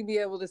only be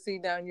able to see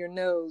down your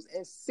nose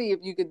and see if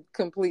you could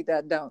complete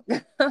that dunk.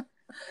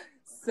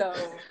 So.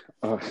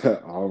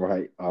 All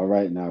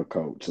right now,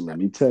 Coach. Let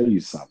me tell you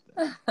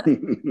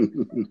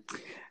something.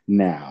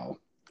 Now,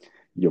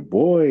 your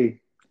boy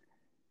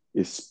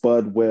is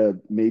Spud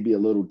Webb, maybe a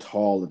little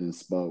taller than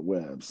Spud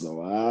Webb,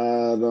 so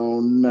I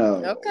don't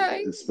know.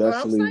 Okay,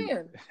 especially what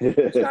I'm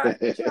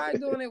saying. Try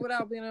doing it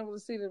without being able to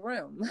see the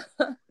rim.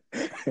 I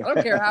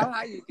don't care how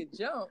high you can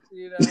jump,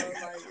 you know,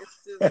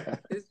 like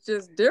it's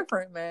just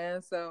different,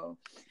 man. So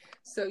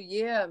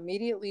yeah,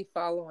 immediately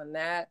following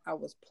that, I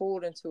was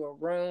pulled into a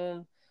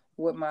room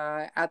with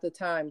my, at the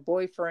time,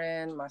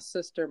 boyfriend, my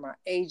sister, my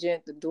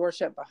agent. The door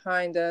shut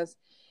behind us.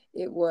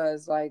 It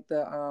was like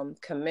the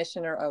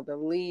commissioner of the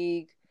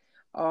league,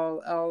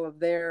 all of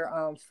their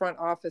front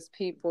office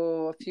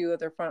people, a few of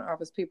their front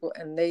office people,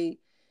 and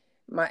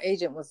my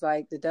agent was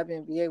like, the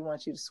WNBA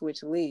wants you to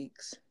switch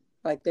leagues.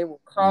 Like they were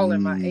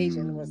calling my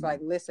agent and was like,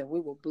 listen, we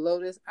will blow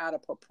this out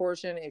of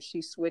proportion if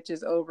she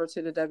switches over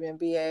to the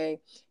WNBA.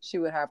 She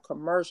would have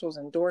commercials,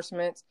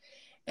 endorsements.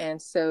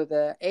 And so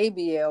the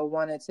ABL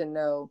wanted to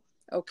know,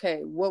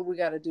 okay, what we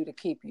got to do to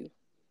keep you?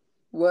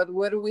 What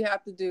do we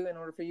have to do in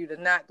order for you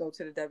to not go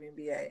to the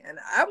WNBA? And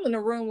I'm in the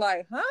room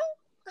like, huh?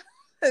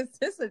 Is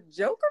this a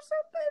joke or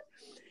something?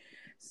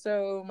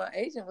 So my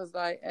agent was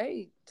like,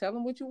 hey, tell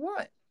them what you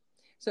want.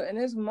 So in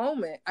this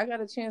moment, I got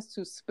a chance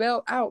to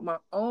spell out my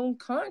own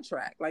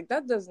contract. Like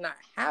that does not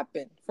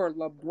happen for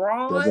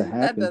LeBron.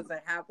 That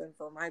doesn't happen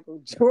for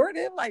Michael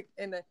Jordan. Like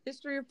in the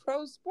history of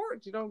pro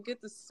sports, you don't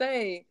get to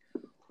say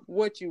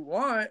what you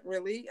want,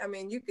 really. I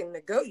mean,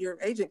 your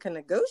agent can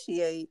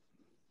negotiate,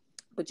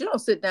 but you don't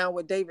sit down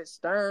with David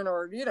Stern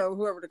or, you know,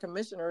 whoever the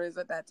commissioner is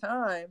at that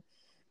time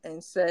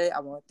and say, I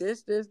want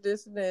this, this,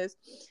 this, and this.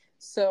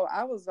 So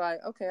I was like,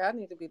 okay, I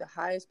need to be the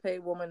highest paid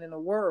woman in the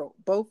world,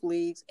 both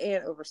leagues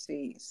and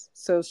overseas.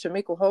 So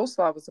Shamika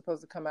Holslaw was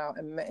supposed to come out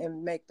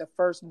and make the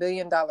first $1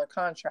 billion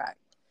contract.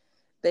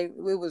 It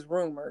was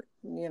rumored,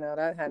 you know,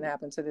 that hadn't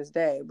happened to this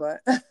day,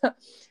 but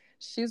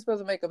She's supposed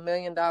to make $1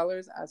 million.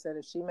 I said,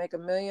 if she make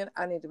 $1 million,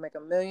 I need to make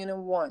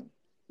 $1,000,001.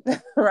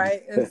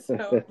 Right. And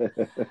so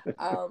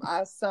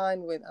I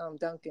signed with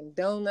Dunkin'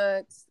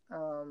 Donuts.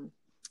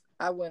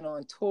 I went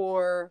on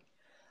tour.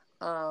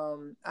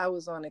 I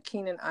was on a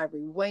Keenan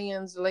Ivory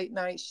Wayans late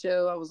night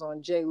show. I was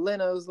on Jay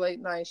Leno's late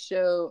night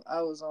show.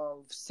 I was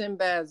on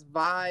Sinbad's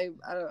Vibe.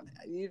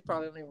 You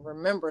probably don't even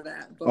remember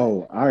that.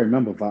 But I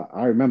remember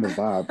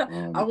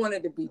Vibe. I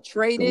wanted to be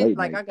traded.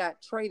 Like I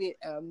got traded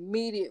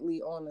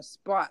immediately on the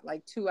spot,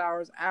 like 2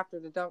 hours after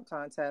the dunk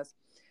contest.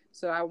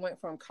 So I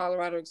went from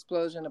Colorado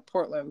Explosion to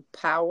Portland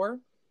Power,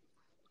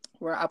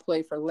 where I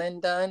played for Lynn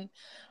Dunn.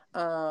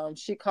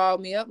 She called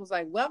me up and was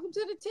like, welcome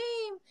to the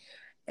team.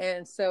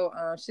 And so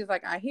she's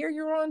like, I hear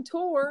you're on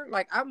tour.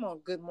 Like, I'm on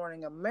Good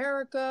Morning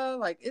America.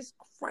 Like, it's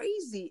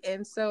crazy.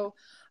 And so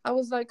I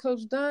was like,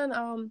 Coach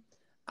Dunn,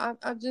 I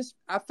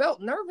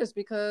felt nervous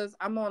because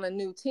I'm on a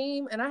new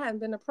team and I hadn't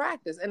been to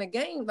practice. And a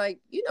game, like,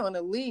 you know, in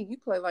the league, you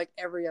play like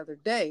every other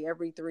day,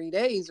 every 3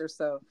 days or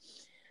so.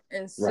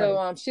 And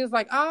so she was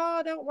like,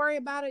 oh, don't worry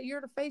about it.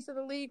 You're the face of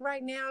the league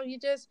right now. You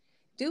just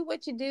do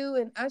what you do.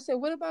 And I said,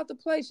 what about the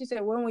play? She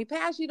said, when we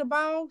pass you the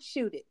ball,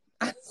 shoot it.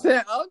 I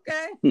said,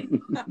 okay.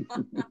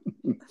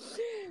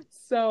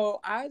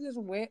 So I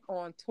just went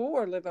on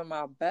tour living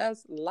my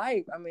best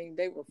life. I mean,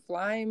 they were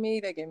flying me.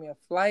 They gave me a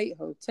flight,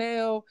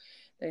 hotel.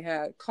 They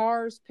had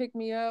cars pick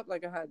me up.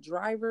 Like, I had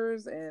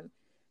drivers and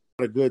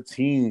a lot of good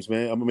teams,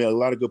 man. I mean, a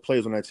lot of good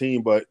players on that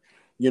team, but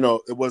you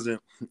know, it wasn't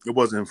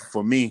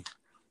for me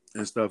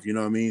and stuff. You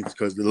know what I mean?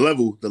 Because the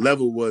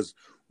level was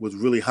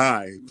really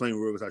high playing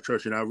with Riverside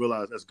Church, and I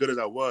realized as good as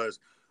I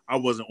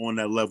wasn't on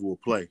that level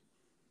of play.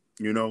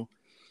 You know.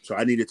 So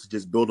I needed to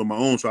just build on my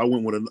own. So I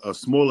went with a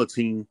smaller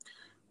team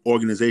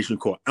organization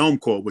called Elm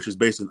Corps, which is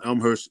based in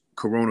Elmhurst,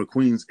 Corona,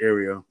 Queens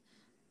area.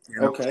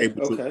 And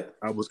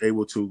I was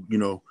able to, you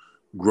know,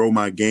 grow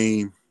my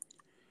game.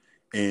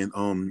 And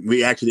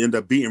we actually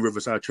ended up beating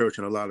Riverside Church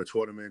in a lot of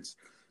tournaments,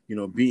 you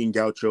know, beating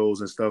Gauchos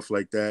and stuff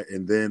like that.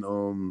 And then,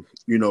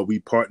 you know, we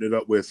partnered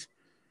up with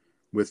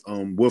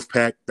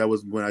Wolfpack. That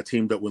was when I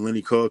teamed up with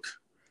Lenny Cook.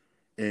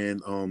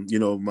 And, you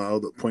know, my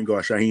other point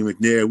guard, Shaheem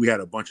McNair, we had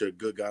a bunch of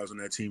good guys on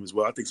that team as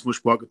well. I think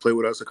Smush Parker played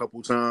with us a couple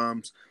of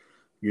times.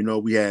 You know,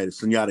 we had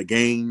Sunyata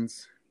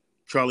Gaines,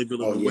 Charlie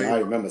Villanueva. Oh, yeah, I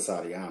remember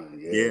Sadiana.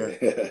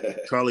 Yeah.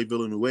 Charlie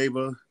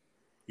Villanueva.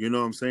 You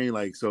know what I'm saying?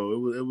 Like,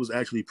 so it was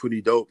actually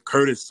pretty dope.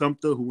 Curtis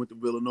Sumter, who went to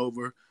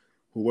Villanova,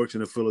 who works in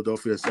the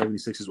Philadelphia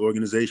 76ers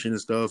organization and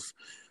stuff,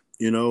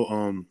 you know,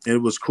 and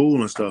it was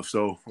cool and stuff.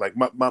 So, like,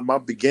 my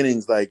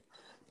beginnings, like,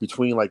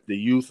 between like the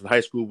youth and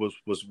high school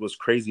was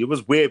crazy. It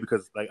was weird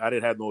because like I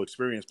didn't have no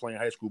experience playing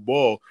high school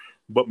ball,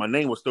 but my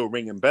name was still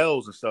ringing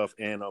bells and stuff.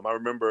 And I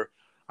remember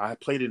I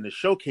played in the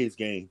showcase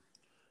game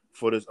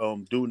for this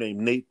dude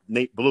named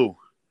Nate Blue,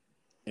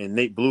 and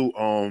Nate Blue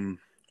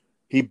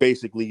he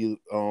basically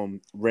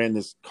ran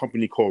this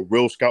company called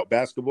Real Scout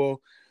Basketball,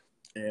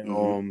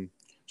 and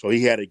so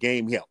he had a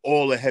game. He had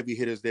all the heavy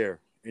hitters there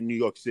in New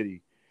York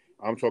City.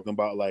 I'm talking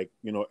about like,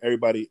 you know,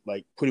 everybody,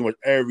 like pretty much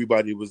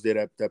everybody was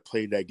there that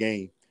played that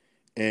game.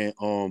 And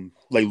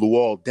like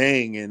Luol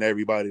Deng and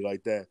everybody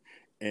like that.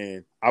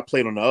 And I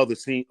played on the other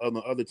team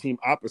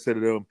opposite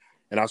of them,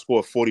 and I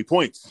scored 40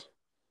 points.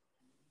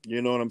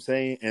 You know what I'm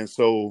saying? And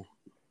so,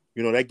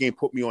 you know, that game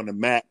put me on the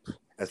map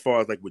as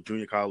far as like with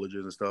junior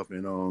colleges and stuff.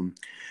 And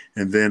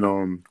then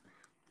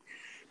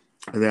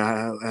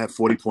I had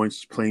 40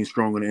 points playing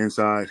strong on the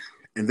inside.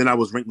 And then I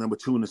was ranked number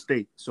 2 in the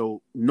state.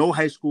 So no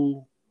high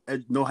school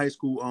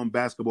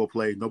basketball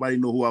play. Nobody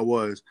knew who I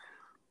was.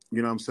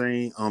 You know what I'm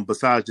saying?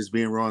 Besides just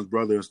being Ron's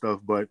brother and stuff,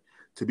 but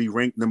to be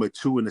ranked number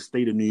 2 in the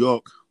state of New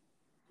York,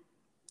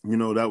 you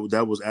know,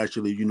 that was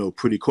actually, you know,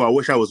 pretty cool. I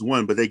wish I was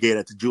 1, but they gave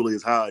that to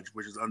Julius Hodge,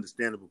 which is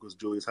understandable because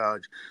Julius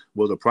Hodge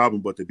was a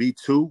problem. But to be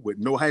 2 with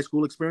no high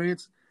school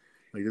experience,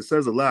 like, it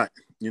says a lot.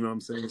 You know what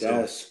I'm saying?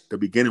 So the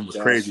beginning was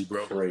crazy,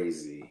 bro.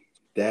 Crazy.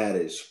 That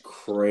is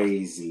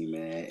crazy,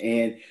 man.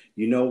 And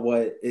you know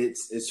what?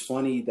 It's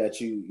funny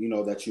that you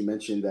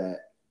mentioned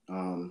that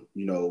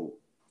you know,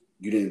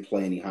 you didn't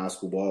play any high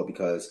school ball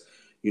because,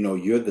 you know,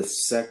 you're the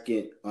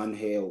second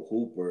unhailed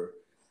hooper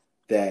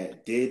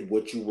that did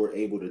what you were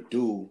able to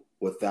do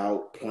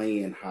without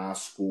playing high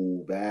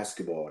school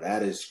basketball.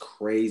 That is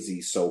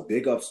crazy. So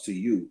big ups to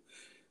you.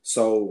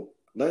 So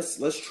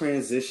let's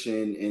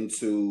transition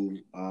into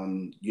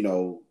you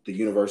know, the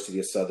University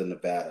of Southern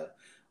Nevada.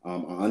 I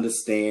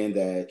understand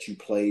that you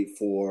played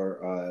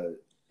for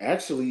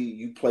actually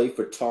you played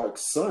for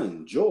Tark's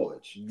son,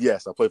 George.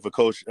 Yes, I played for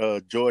Coach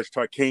George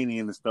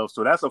Tarkanian and stuff.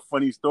 So that's a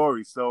funny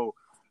story. So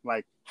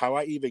like how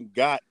I even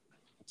got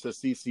to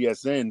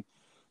CCSN,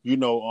 you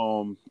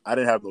know, I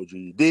didn't have no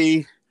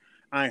GED.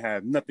 I didn't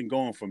have nothing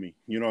going for me.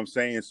 You know what I'm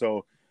saying?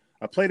 So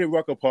I played at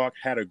Rucker Park,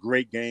 had a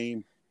great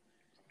game.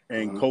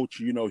 And Coach,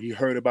 you know, he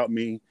heard about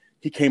me.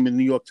 He came to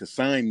New York to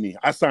sign me.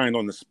 I signed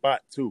on the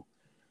spot too.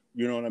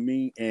 You know what I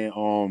mean?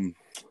 And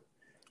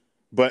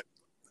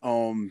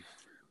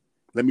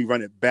let me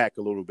run it back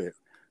a little bit.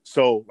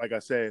 So, like I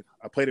said,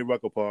 I played at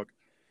Rucker Park,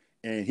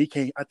 and he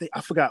came.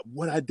 I forgot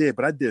what I did,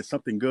 but I did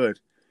something good.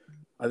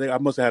 I think I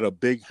must have had a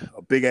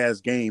big ass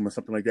game or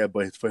something like that.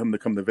 But for him to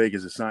come to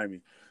Vegas and sign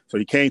me, so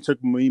he came,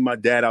 took me and my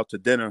dad out to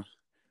dinner.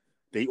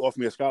 They offered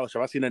me a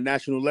scholarship. I seen a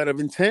national letter of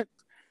intent,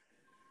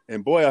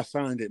 and boy, I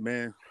signed it,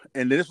 man.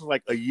 And this was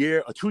like a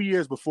year or 2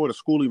 years before the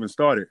school even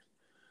started.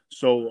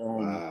 So,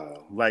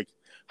 like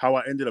how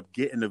I ended up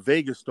getting to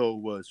Vegas though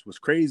was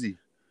crazy,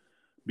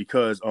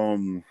 because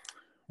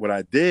what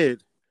I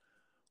did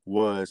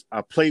was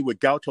I played with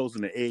Gauchos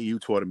in the AAU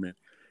tournament.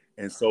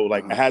 And so,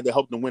 like, I had to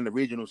help them win the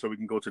regional so we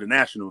can go to the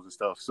nationals and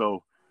stuff.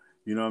 So,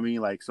 you know what I mean?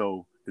 Like,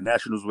 so the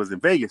nationals was in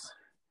Vegas.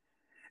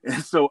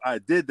 And so I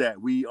did that.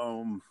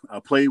 I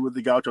played with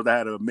the Gauchos. I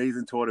had an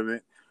amazing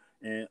tournament.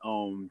 And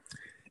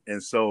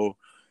so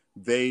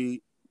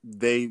they,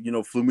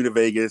 flew me to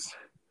Vegas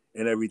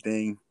and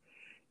everything.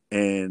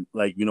 And,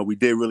 like, we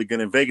did really good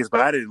in Vegas,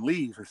 but I didn't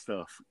leave and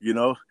stuff,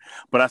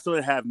 But I still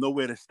didn't have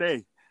nowhere to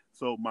stay.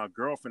 So my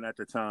girlfriend at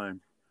the time,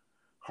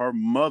 her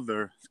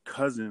mother's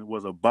cousin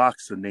was a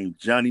boxer named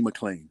Johnny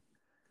McClain.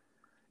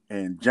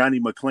 And Johnny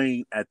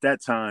McClain at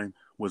that time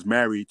was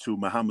married to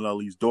Muhammad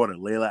Ali's daughter,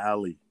 Layla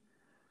Ali.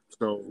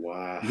 So,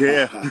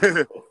 yeah.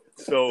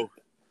 So,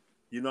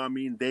 you know what I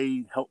mean?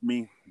 They helped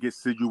me get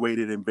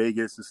situated in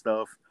Vegas and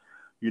stuff.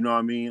 You know what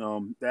I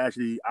mean?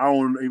 Actually, I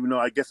don't even know.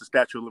 I guess the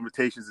statute of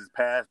limitations is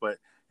passed, but,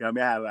 you know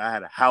what I mean? I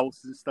had a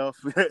house and stuff.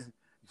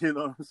 You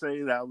know what I'm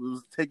saying? That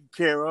was taken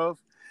care of.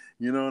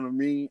 You know what I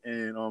mean?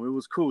 And it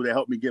was cool. They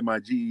helped me get my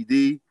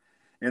GED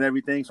and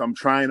everything. So I'm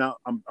trying out.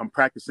 I'm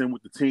practicing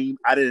with the team.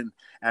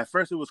 At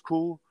first it was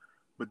cool,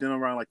 but then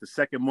around like the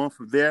second month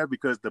of there,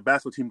 because the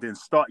basketball team didn't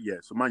start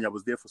yet. So mind you, I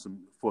was there for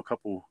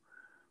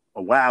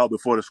a while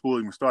before the school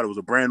even started. It was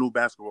a brand new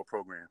basketball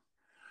program.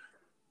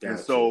 Gotcha. And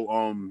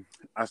so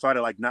I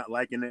started like not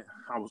liking it.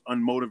 I was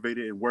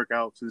unmotivated in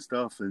workouts and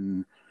stuff.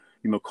 And,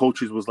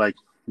 coaches was like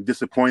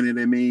disappointed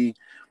in me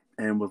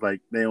and was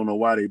like, they don't know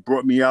why they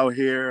brought me out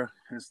here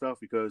and stuff,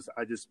 because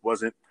I just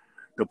wasn't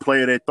the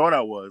player they thought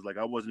I was. Like,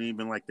 I wasn't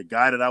even like the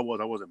guy that I was.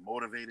 I wasn't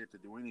motivated to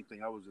do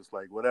anything. I was just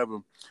like, whatever,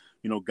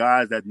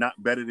 guys that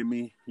not better than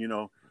me,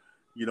 getting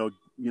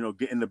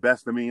the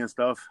best of me and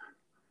stuff.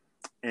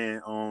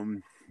 And,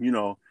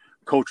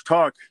 Coach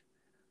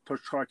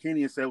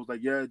Tarkanian said, was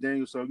like, yeah,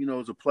 Daniel, so, it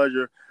was a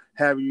pleasure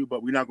having you,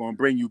 but we're not going to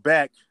bring you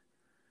back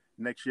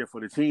next year for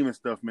the team and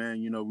stuff,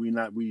 man. You're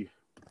not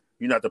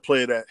the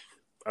player that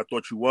I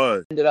thought you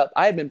was.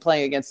 I had been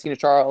playing against Tina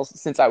Charles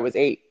since I was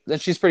 8. And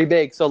she's pretty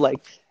big. So,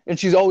 like, and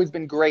she's always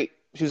been great.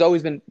 She's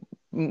always been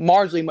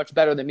marginally much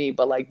better than me.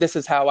 But, like, this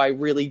is how I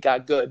really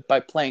got good, by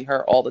playing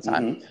her all the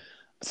time. Mm-hmm.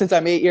 Since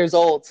I'm 8 years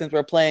old, since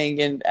we're playing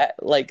in,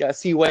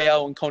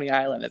 CYO and Coney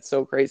Island. It's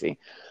so crazy.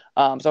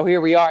 So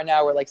here we are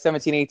now. We're like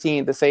 17,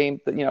 18, the same,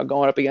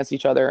 going up against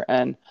each other.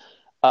 And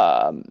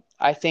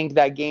I think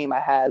that game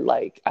I had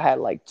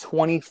like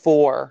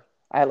 24.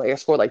 I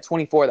scored like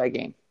 24 that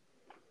game.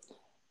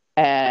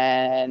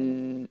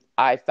 And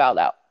I fouled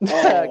out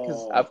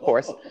because, of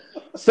course.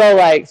 So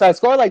I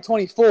scored like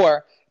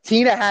 24.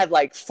 Tina had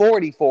like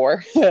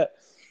 44.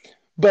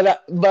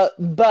 But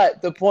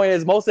the point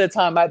is, most of the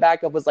time my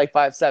backup was like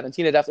 5'7".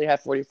 Tina definitely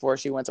had 44.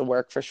 She went to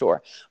work for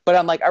sure. But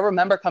I'm like, I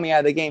remember coming out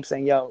of the game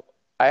saying, "Yo,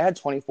 I had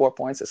 24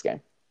 points this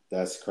game."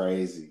 That's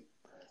crazy.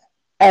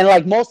 And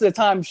like most of the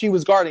time, she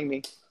was guarding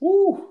me.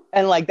 Woo.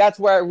 And like that's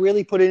where I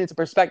really put it into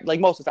perspective. Like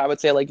most of the time, I would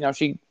say like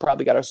she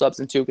probably got her subs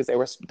in too, because they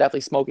were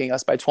definitely smoking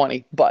us by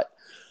 20. But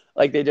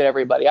like they did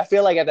everybody. I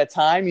feel like at the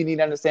time, you need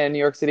to understand, in New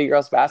York City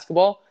girls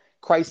basketball,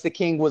 Christ the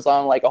King was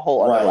on like a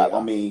whole other level.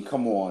 I mean,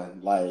 come on,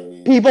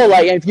 like people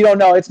like, if you don't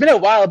know, it's been a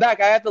while back.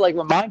 I have to like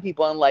remind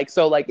people, and like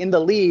so like in the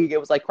league, it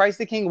was like Christ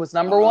the King was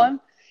number one.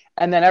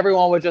 And then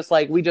everyone was just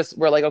like,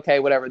 we're like, okay,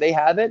 whatever, they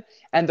have it.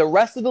 And the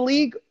rest of the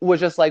league was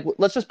just like,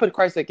 let's just put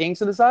Christ the King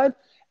to the side.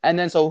 And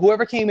then so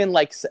whoever came in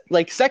like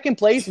second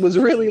place was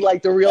really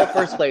like the real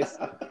first place.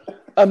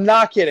 I'm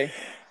not kidding.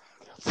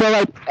 So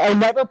like I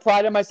never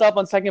prided myself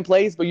on second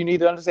place, but you need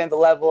to understand the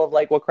level of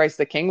like what Christ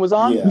the King was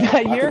on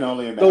that year,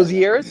 those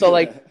years. So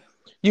like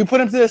you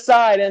put him to the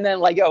side, and then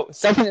like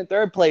second and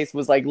third place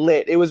was like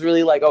lit. It was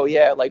really like, oh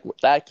yeah, like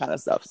that kind of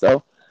stuff.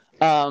 So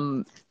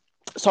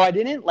so I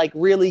didn't like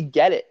really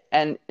get it.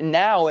 And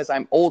now as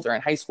I'm older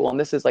in high school, and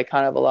this is like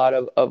kind of a lot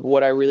of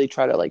what I really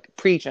try to like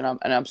preach. And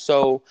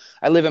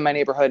I live in my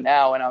neighborhood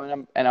now,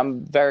 and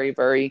I'm very,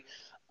 very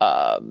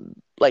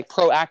like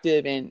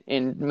proactive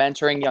in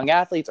mentoring young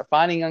athletes or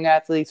finding young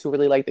athletes who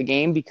really like the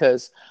game,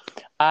 because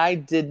I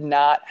did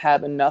not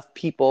have enough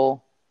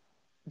people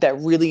that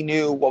really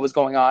knew what was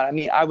going on. I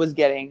mean, I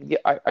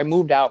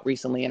moved out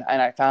recently, and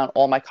I found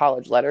all my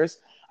college letters.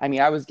 I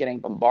mean, I was getting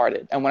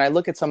bombarded. And when I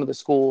look at some of the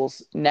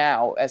schools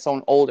now as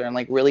someone older and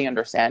like really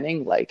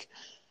understanding, like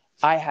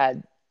I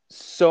had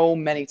so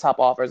many top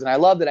offers, and I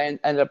love that I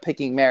ended up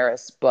picking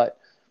Marist, but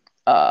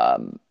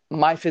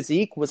my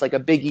physique was like a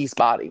Big East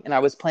body, and I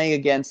was playing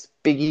against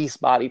Big East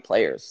body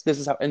players. This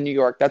is how in New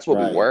York, that's what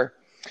we were.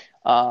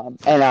 And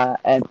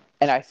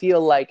I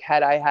feel like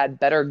had I had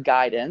better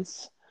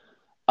guidance,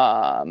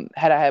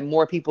 had I had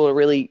more people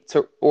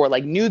or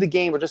like knew the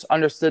game or just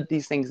understood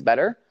these things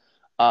better,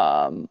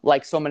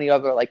 Like so many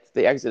other, like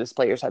the Exodus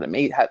players had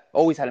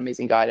always had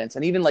amazing guidance.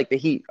 And even like the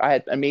Heat, I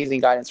had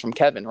amazing guidance from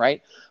Kevin,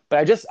 right?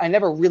 But I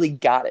never really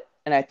got it.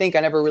 And I think I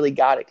never really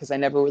got it because I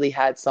never really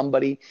had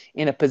somebody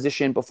in a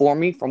position before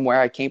me from where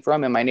I came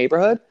from in my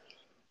neighborhood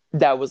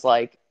that was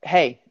like,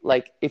 hey,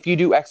 like if you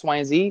do X, Y,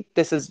 and Z,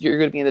 you're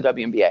going to be in the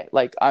WNBA.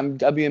 Like I'm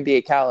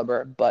WNBA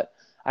caliber, but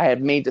I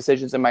had made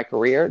decisions in my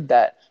career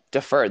that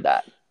deferred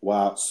that.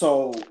 Wow.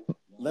 So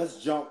let's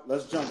jump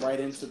right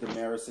into the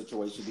Maris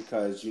situation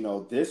because,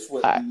 this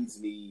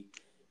leads me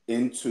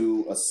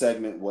into a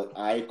segment what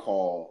I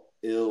call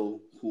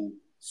ill hoop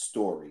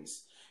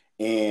stories.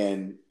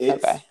 And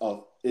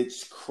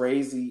it's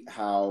crazy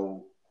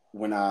how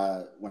when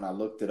I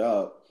looked it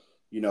up,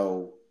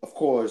 of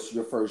course,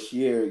 your first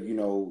year,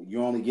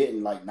 you're only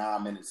getting like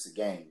 9 minutes a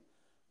game.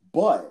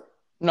 But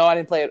no, I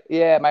didn't play it.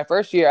 Yeah, my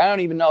first year, I don't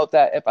even know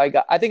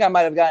I think I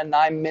might have gotten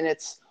 9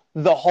 minutes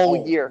the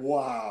whole year.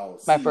 Wow.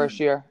 My first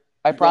year.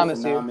 I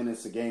promise you. 9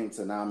 minutes a game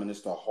to 9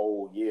 minutes the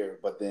whole year.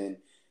 But then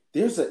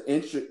there's an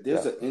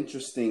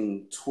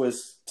interesting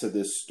twist to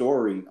this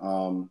story.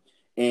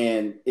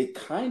 And it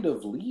kind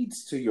of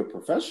leads to your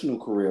professional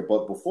career.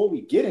 But before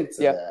we get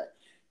into that,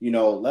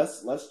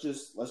 let's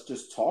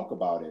just talk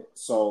about it.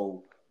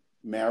 So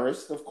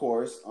Marist, of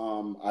course,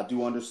 I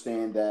do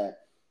understand that,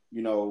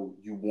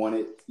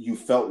 you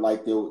felt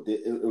like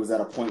it was at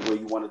a point where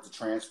you wanted to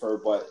transfer,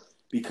 but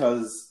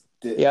because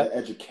the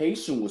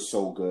education was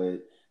so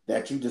good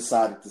that you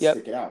decided to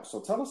stick it out. So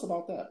tell us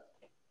about that.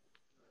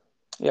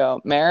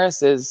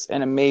 Marist is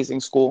an amazing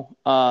school.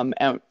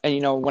 And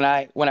when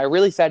I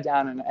really sat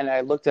down and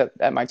I looked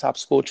at my top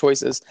school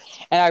choices,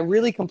 and I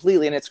really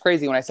completely, and it's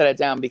crazy when I set it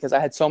down because I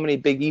had so many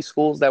Big East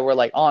schools that were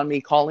like on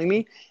me, calling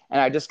me, and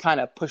I just kind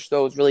of pushed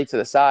those really to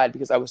the side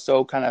because I was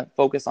so kind of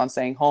focused on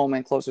staying home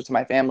and closer to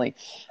my family.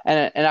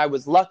 And I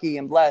was lucky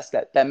and blessed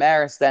that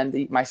Marist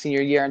then my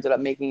senior year ended up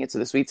making it to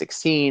the Sweet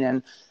 16.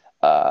 And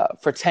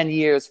for 10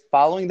 years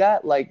following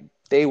that, like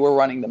they were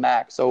running the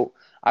MAC. So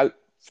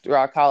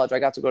throughout college, I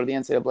got to go to the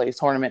NCAA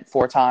tournament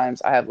 4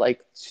 times. I have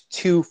like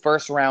 2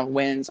 first-round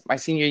wins. My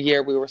senior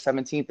year, we were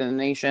 17th in the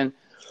nation.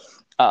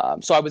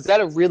 So I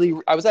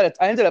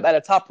ended up at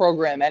a top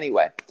program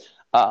anyway.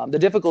 The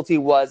difficulty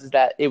was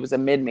that it was a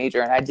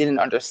mid-major, and I didn't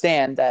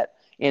understand that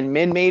in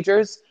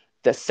mid-majors,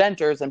 the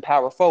centers and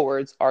power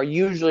forwards are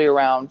usually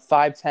around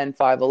 5'10",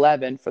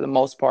 5'11" for the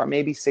most part,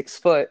 maybe 6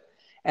 foot,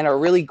 and are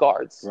really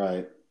guards.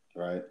 Right.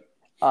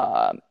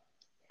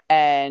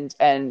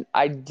 And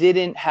I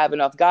didn't have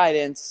enough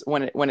guidance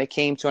when it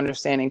came to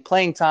understanding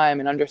playing time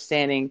and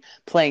understanding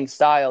playing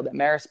style that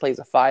Marist plays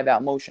a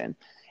 5-out motion.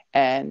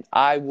 And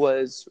I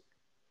was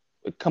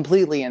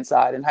completely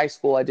inside. In high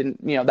school, I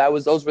didn't,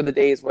 those were the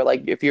days where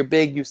like, if you're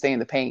big, you stay in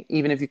the paint.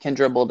 Even if you can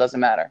dribble, it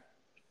doesn't matter.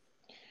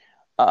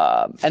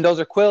 And those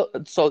are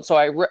so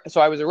I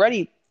was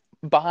already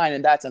behind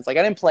in that sense. Like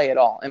I didn't play at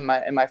all in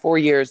my 4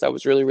 years. That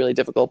was really, really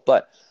difficult.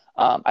 But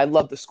I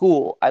loved the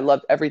school. I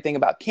loved everything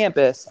about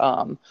campus.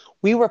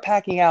 We were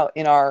packing out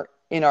in our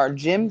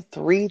gym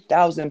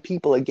 3,000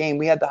 people a game.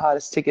 We had the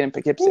hottest ticket in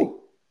Poughkeepsie. Ooh.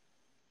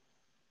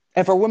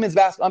 And for women's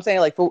basketball, I'm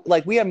saying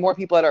we had more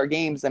people at our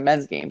games than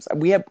men's games.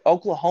 We had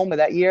Oklahoma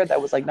that year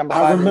that was like number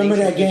 5. I remember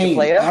that game.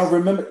 I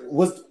remember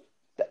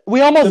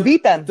we almost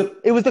beat them.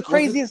 It was the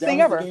craziest thing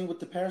ever. The game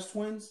with the Paris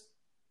twins.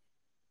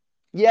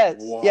 Yes.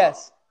 Wow.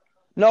 Yes.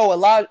 No,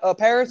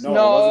 Paris.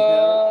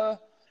 No,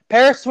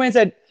 Paris twins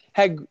had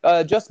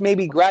just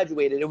maybe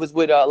graduated. It was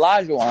with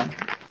Olajuwon,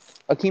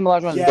 Akeem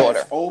Olajuwon's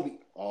daughter.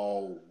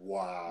 Oh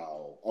wow.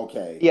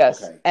 Okay.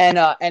 Yes. Okay. And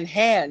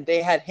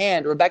they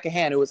had Rebecca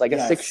Hand, who was like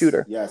a 6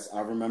 shooter. Yes,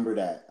 I remember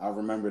that.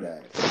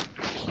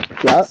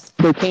 Yeah.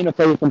 They came to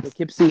play from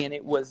Poughkeepsie, and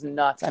it was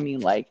nuts. I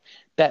mean, like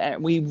that.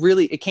 And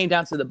it came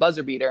down to the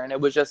buzzer beater, and it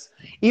was just,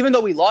 even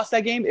though we lost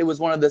that game, it was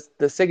one of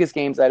the sickest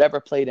games I'd ever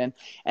played in.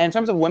 And in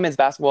terms of women's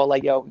basketball,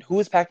 like who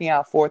was packing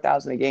out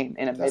 4,000 a game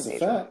in a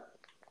mid-major?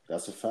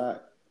 That's a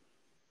fact.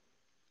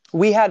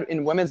 We had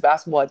in women's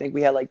basketball, I think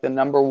we had like the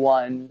number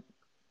 1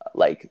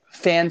 like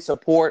fan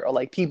support or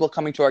like people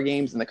coming to our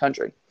games in the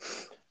country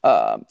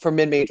for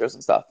mid-majors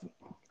and stuff,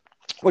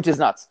 which is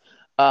nuts.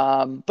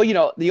 But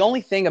the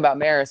only thing about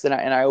Marist, and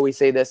I always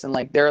say this, and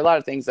like there are a lot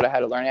of things that I had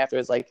to learn after,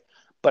 is like,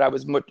 but I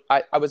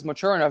was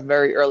mature enough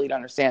very early to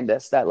understand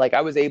this, that like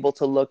I was able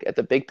to look at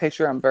the big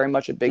picture. I'm very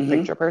much a big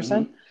picture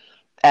person. Mm-hmm.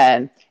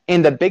 And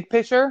in the big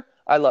picture,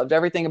 I loved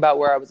everything about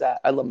where I was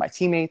at. I love my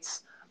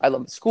teammates. I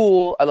love the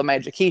school. I love my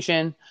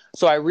education.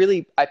 So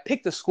I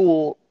picked a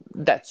school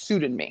that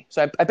suited me.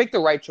 So I picked the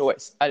right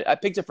choice. I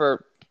picked it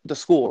for the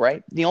school,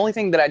 right? The only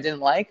thing that I didn't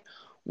like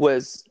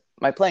was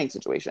my playing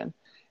situation.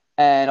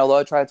 And although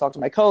I tried to talk to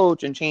my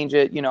coach and change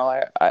it,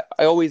 I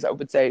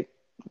would say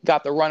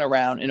got the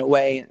runaround in a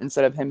way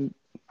instead of him,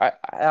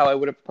 how I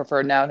would have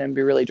preferred now him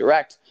be really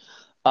direct.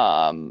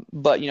 But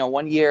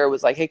 1 year it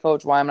was like, hey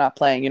coach, why I'm not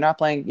playing? You're not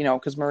playing,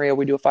 because Maria,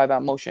 we do a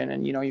 5-out motion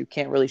and you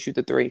can't really shoot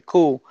the 3.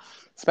 Cool.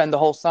 Spend the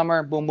whole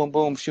summer, boom, boom,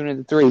 boom, shooting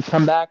the 3.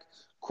 Come back,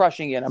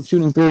 crushing it. I'm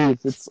shooting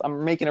 3s.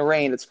 I'm making it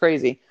rain. It's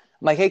crazy.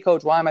 I'm like, hey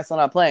coach, why am I still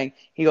not playing?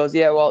 He goes,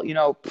 yeah, well,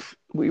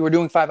 we were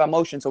doing 5-out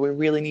motion, so we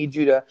really need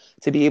you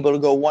to be able to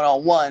go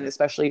one-on-one,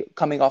 especially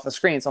coming off the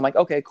screen. So I'm like,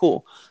 okay,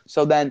 cool.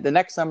 So then the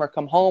next summer,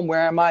 come home,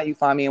 where am I? You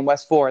find me in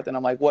West 4th. And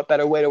I'm like, what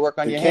better way to work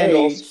on your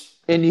handles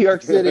in New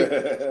York City?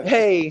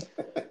 Hey,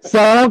 so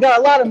I don't got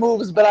a lot of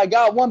moves, but I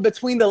got one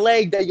between the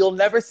leg that you'll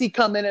never see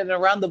coming and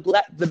around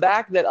the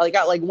back that I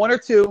got like 1 or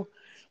 2.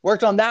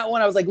 Worked on that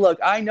one. I was like, look,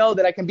 I know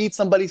that I can beat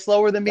somebody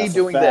slower than me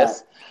doing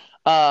this.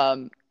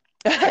 And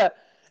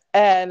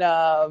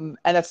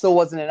that still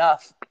wasn't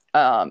enough.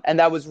 And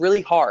that was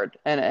really hard.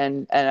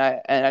 And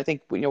I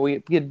think,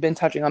 we had been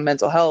touching on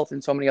mental health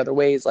in so many other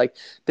ways. Like,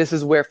 this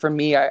is where, for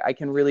me, I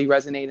can really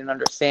resonate and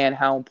understand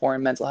how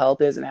important mental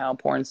health is and how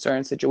important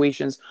certain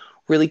situations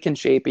really can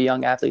shape a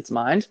young athlete's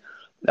mind.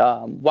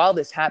 While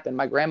this happened,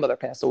 my grandmother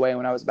passed away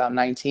when I was about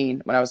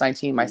 19,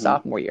 my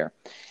sophomore year.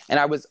 And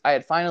I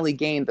had finally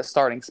gained the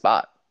starting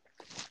spot.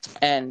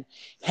 And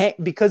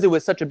because it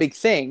was such a big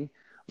thing,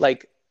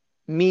 like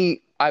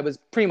I was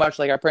pretty much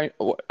like, I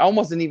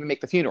almost didn't even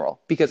make the funeral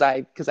because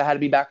I had to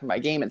be back for my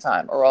game in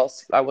time, or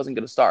else I wasn't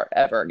going to start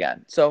ever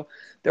again. So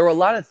there were a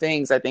lot of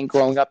things, I think,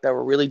 growing up that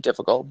were really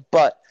difficult.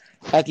 But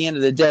at the end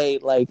of the day,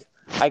 like,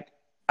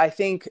 I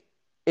think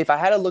if I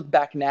had to look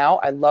back now,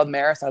 I love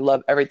Marist. I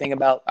love everything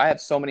I have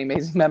so many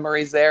amazing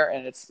memories there,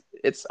 and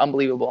it's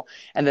unbelievable.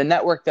 And the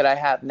network that I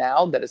have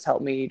now that has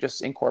helped me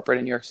just incorporate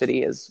in New York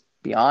City is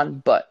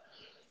beyond. But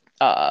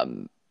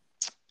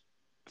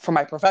for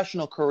my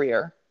professional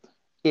career,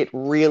 it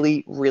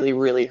really, really,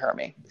 really hurt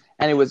me.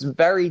 And it was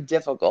very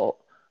difficult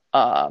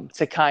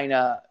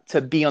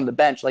to be on the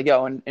bench. Like,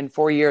 in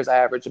 4 years, I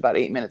averaged about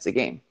 8 minutes a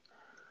game.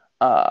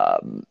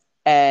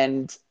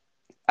 And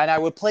I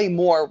would play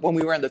more when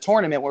we were in the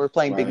tournament, when we were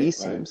playing Big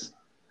East teams,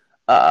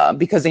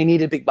 because they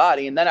needed big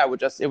body. And then it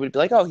would be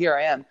like, oh, here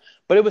I am.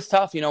 But it was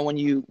tough, when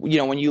you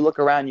look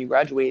around, you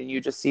graduate and you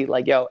just see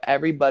like,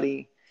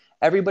 everybody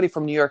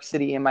from New York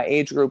City in my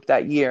age group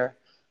that year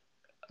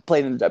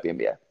played in the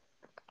WNBA.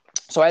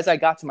 So as I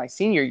got to my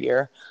senior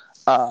year,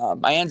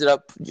 I ended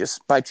up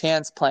just by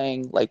chance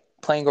playing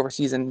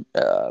overseas. And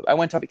I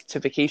went to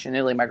vacation in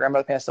Italy. My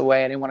grandmother passed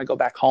away. I didn't want to go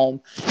back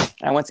home.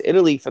 And I went to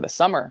Italy for the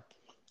summer.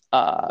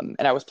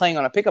 And I was playing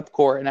on a pickup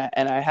court,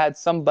 and I had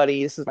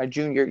somebody. This is my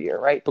junior year,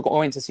 right? But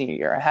going into senior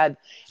year, I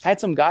had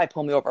some guy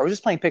pull me over. I was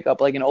just playing pickup,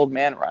 like an old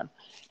man run.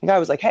 The guy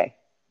was like, "Hey,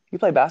 you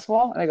play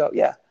basketball?" And I go,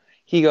 "Yeah."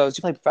 He goes,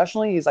 "You play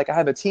professionally?" He's like, "I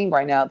have a team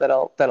right now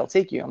that'll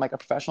take you." I'm like, "A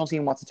professional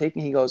team wants to take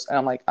me?" He goes, and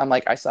I'm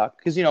like, "I suck,"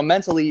 because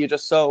mentally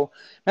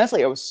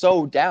I was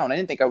so down. I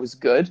didn't think I was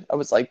good. I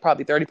was like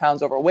probably 30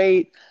 pounds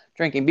overweight,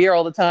 drinking beer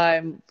all the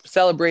time,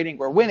 celebrating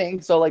we're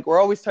winning, so like we're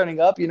always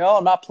turning up.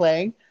 I'm not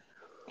playing.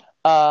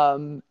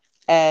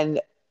 And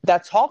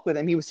that talk with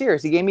him, he was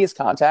serious. He gave me his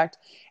contact.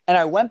 And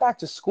I went back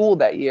to school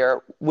that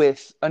year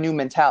with a new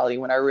mentality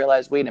when I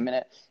realized, wait a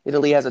minute,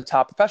 Italy has a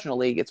top professional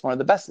league. It's one of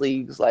the best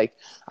leagues. Like,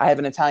 I have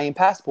an Italian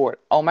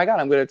passport. Oh my God,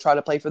 I'm going to try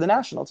to play for the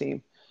national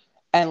team.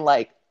 And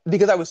like,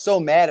 because I was so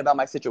mad about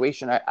my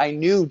situation, I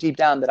knew deep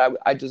down that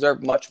I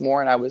deserved much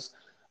more. And I was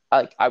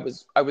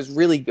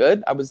really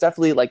good. I was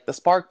definitely like the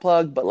spark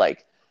plug, but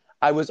like,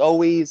 I was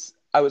always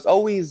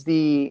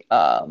the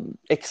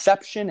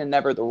exception and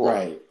never the rule.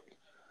 Right.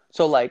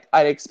 So like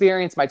I'd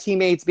experience my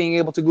teammates being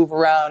able to goof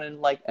around and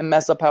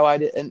mess up how I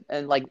did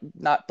and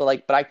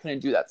but I couldn't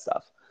do that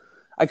stuff.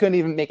 I couldn't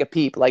even make a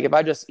peep. Like if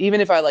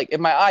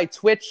my eye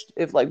twitched,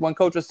 if like when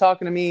coach was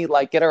talking to me,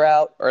 like get her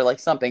out or like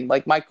something,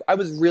 like I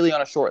was really on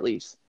a short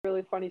leash.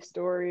 Really funny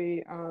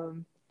story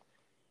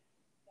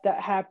that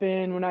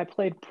happened when I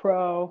played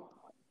pro,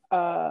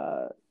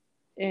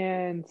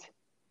 and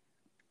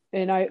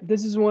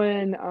this is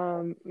when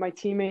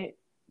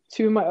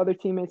two of my other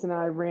teammates and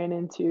I ran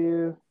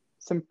into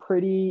some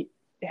pretty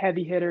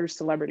heavy hitter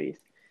celebrities,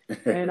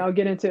 and I'll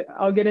get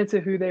into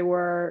who they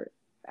were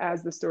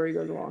as the story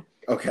goes along.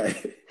 Okay.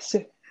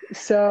 So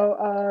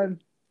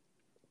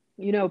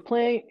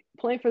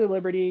playing for the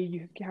Liberty,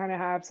 you kind of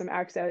have some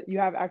access. You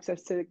have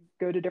access to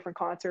go to different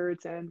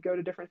concerts and go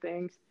to different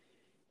things.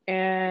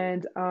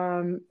 And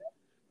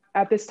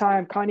at this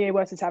time, Kanye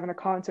West is having a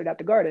concert at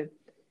the Garden,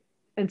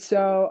 and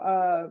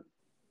so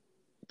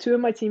two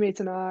of my teammates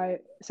and I.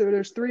 So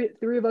there's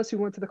three of us who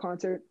went to the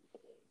concert.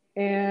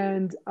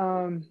 And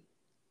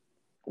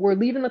we're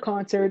leaving the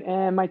concert,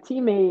 and my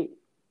teammate,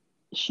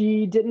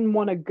 she didn't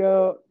want to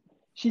go.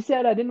 She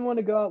said, "I didn't want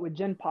to go out with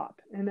Gen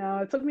Pop." And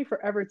it took me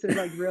forever to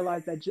like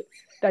realize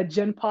that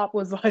Gen Pop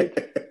was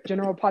like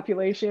general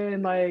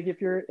population, like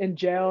if you're in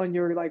jail and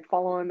you're like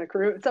following the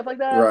crew and stuff like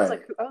that. Right.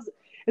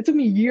 It took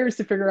me years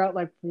to figure out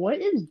like what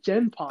is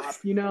Gen Pop.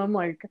 I'm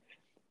like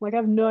I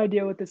have no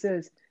idea what this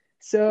is.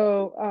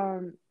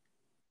 So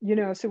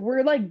so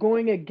we're like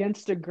going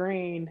against the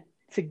grain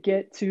to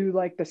get to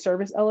like the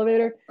service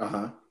elevator,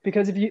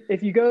 because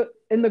if you go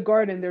in the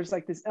Garden, there's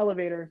like this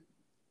elevator,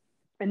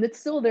 and it's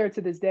still there to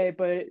this day,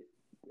 but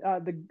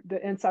the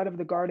inside of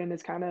the Garden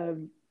is kind of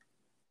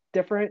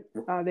different.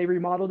 They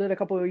remodeled it a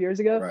couple of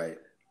years ago.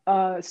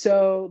 Right.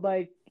 So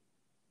like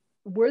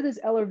where this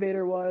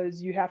elevator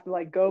was, you have to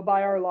like go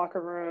by our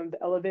locker room.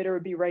 The elevator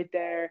would be right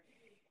there,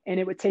 and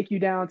it would take you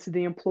down to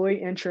the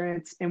employee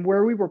entrance. And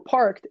where we were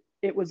parked,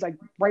 it was like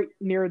right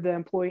near the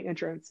employee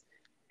entrance.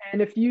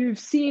 And if you've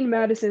seen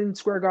Madison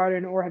Square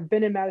Garden or have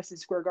been in Madison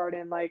Square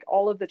Garden, like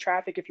all of the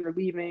traffic, if you're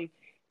leaving,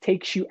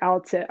 takes you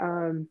out to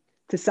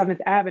 7th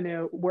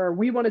Avenue. Where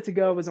we wanted to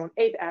go was on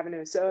 8th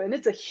Avenue. So, and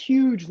it's a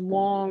huge,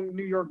 long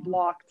New York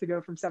block to go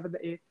from 7th to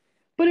 8th.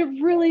 But it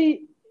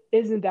really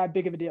isn't that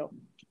big of a deal,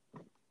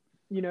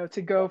 you know,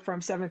 to go from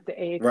 7th to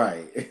 8th.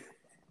 Right.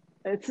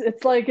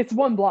 It's like, it's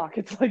one block.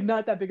 It's like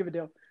not that big of a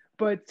deal.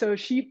 But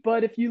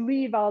if you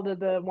leave out of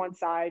the one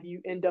side,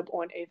 you end up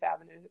on 8th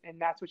Avenue, and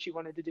that's what she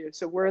wanted to do.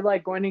 So we're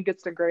like going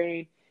against the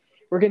grain.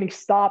 We're getting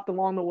stopped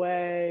along the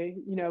way,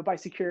 you know, by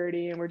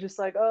security. And we're just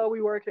like, oh,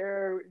 we work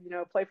here, you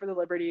know, play for the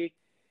Liberty.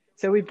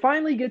 So we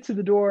finally get to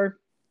the door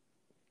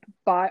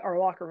by our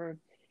locker room.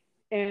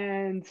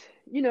 And,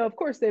 you know, of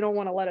course, they don't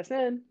want to let us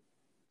in.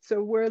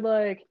 So we're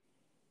like,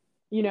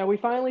 you know, we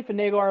finally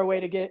finagle our way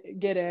to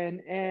get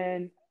in.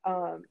 And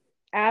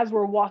as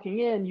we're walking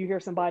in, you hear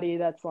somebody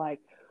that's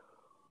like,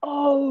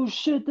 oh,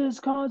 shit, this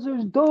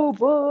concert's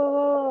dope.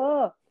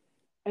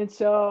 And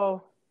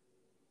so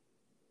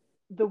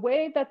the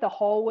way that the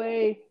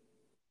hallway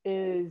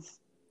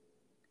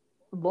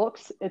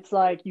looks, it's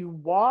like you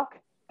walk,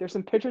 there's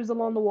some pictures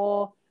along the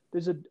wall,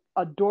 there's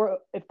a door.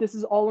 If this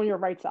is all on your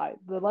right side,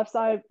 the left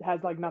side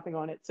has like nothing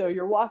on it. So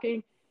you're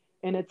walking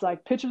and it's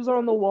like pictures are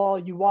on the wall,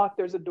 you walk,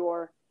 there's a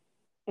door,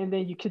 and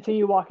then you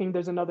continue walking,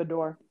 there's another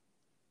door.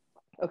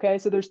 Okay,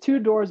 so there's two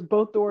doors,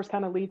 both doors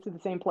kind of lead to the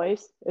same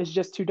place. It's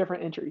just two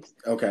different entries.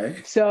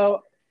 Okay.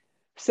 So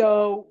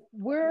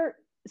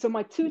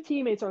my two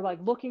teammates are like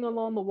looking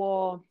along the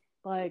wall,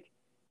 like,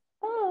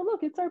 oh,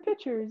 look, it's our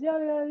pictures,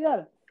 yada, yada,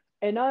 yada.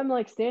 And I'm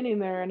like standing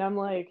there and I'm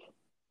like,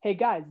 hey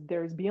guys,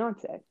 there's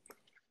Beyonce.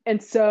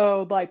 And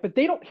so like, but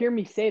they don't hear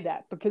me say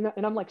that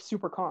and I'm like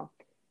super calm.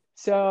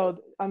 So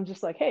I'm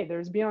just like, hey,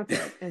 there's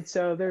Beyonce. And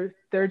so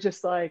they're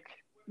just like,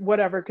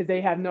 whatever, because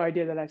they have no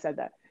idea that I said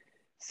that.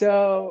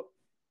 So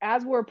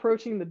as we're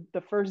approaching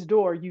the first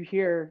door, you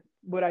hear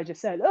what I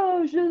just said.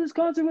 Oh shit, this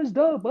concert was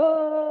dope.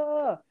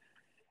 Ah!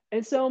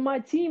 And so my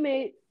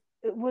teammate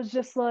was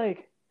just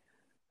like,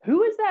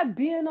 who is that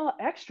being all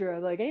extra?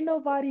 Like, ain't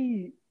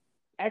nobody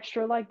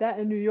extra like that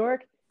in New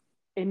York.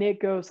 And it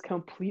goes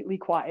completely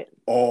quiet.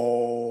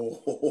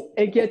 Oh.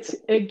 It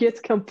gets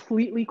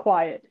completely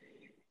quiet.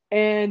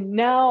 And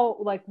now,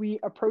 like, we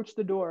approach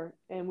the door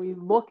and we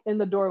look in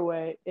the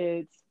doorway.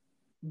 It's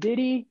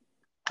Diddy,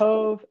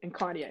 Hove, and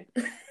Kanye.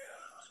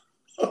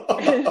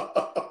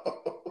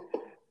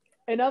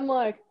 And I'm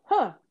like,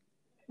 huh.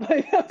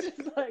 Like, I'm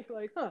just like,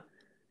 huh.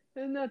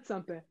 Isn't that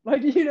something?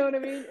 Like, you know what I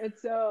mean? And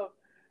so,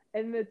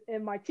 and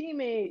my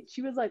teammate,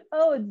 she was like,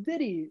 oh, it's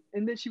Diddy.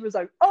 And then she was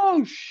like,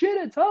 oh, shit,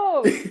 it's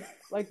Hove.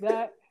 Like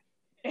that.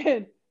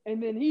 And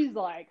then he's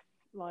like,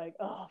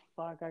 oh,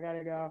 fuck, I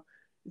gotta go.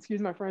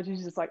 Excuse my French.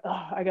 He's just like,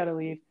 oh, I gotta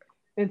leave.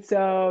 And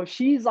so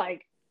she's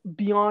like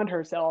beyond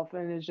herself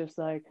and is just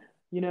like,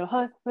 you know,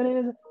 hi, my name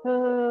is,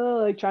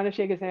 like trying to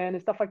shake his hand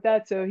and stuff like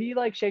that. So he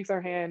like shakes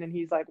our hand and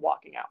he's like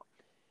walking out.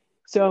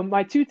 So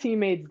my two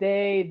teammates,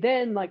 they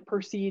then like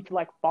proceed to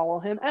like follow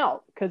him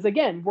out. Cause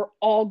again, we're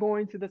all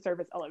going to the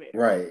service elevator.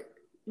 Right.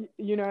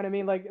 You know what I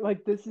mean?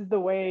 Like this is the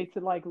way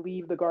to like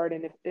leave the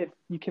garden if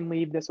you can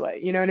leave this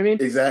way. You know what I mean?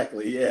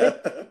 Exactly. Yeah.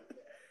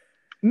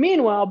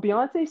 Meanwhile,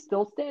 Beyonce's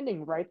still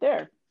standing right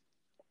there.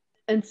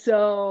 And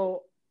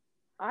so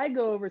I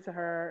go over to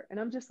her and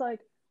I'm just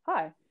like,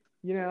 hi,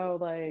 you know,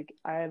 like,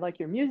 I like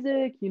your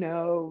music, you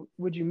know,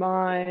 would you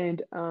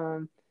mind,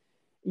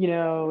 you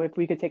know, if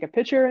we could take a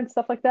picture and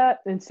stuff like that.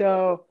 And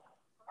so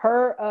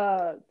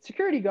her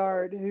security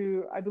guard,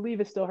 who I believe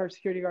is still her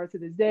security guard to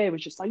this day,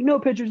 was just like, no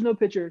pictures, no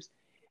pictures.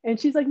 And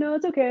she's like, no,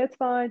 it's okay, it's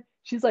fine.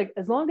 She's like,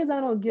 as long as I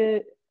don't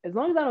get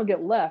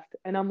left.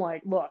 And I'm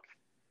like, look,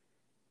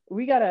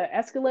 we gotta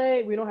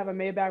escalate. We don't have a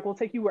Maybach. We'll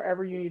take you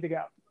wherever you need to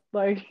go.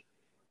 Like,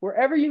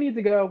 wherever you need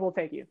to go, we'll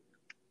take you.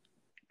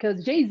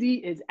 Because Jay-Z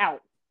is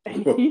out.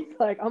 And he's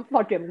like, I'm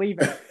fucking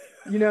leaving.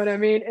 You know what I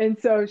mean? And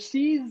so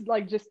she's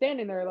like just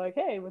standing there like,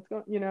 hey, what's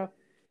going, you know?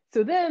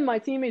 So then my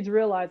teammates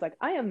realize like,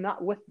 I am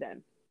not with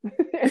them.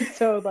 And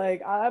so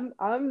like,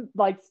 I'm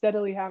like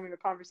steadily having a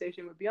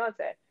conversation with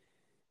Beyonce.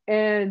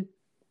 And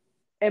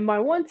my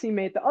one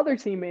teammate, the other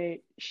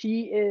teammate,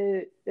 she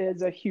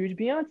is a huge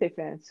Beyonce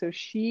fan. So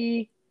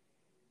she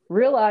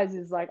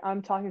realizes like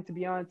I'm talking to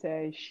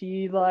Beyonce.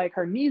 She like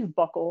her knees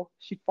buckle.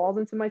 She falls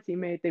into my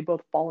teammate. They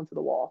both fall into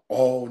the wall.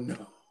 Oh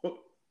no.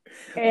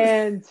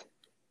 And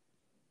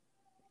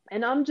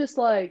I'm just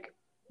like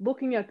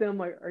looking at them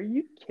like, are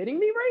you kidding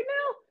me right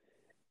now?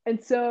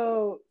 And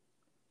so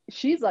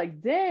she's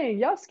like, dang,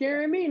 y'all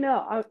scaring me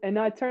now. And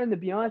I turned to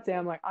Beyonce.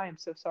 I'm like, I am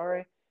so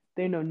sorry.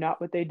 They know not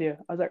what they do.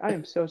 I was like, I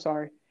am so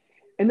sorry.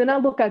 And then I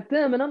look at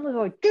them and I'm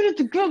like, get it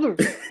together.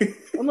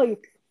 I'm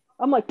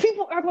like,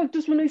 people act like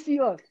this when they see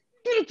us.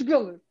 Get it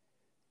together.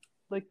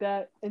 Like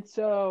that. And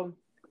so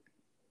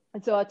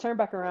I turned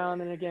back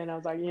around and again, I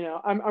was like, you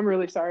know, I'm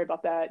really sorry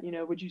about that. You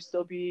know, would you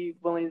still be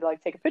willing to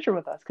like take a picture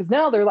with us? Because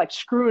now they're like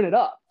screwing it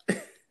up.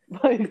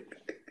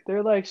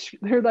 they're like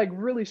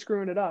really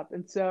screwing it up.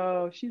 And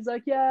so she's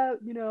like, yeah,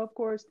 of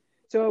course.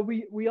 So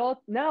we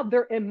all, now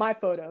they're in my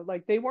photo.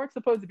 Like, they weren't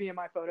supposed to be in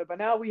my photo, but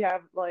now we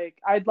have, like,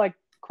 I'd like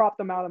crop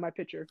them out of my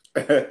picture.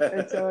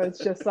 And so it's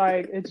just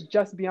like, it's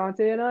just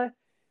Beyonce and I.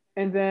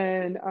 And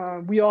then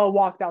we all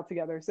walked out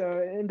together.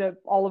 So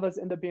all of us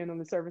end up being on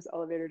the service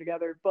elevator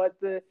together. But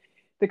the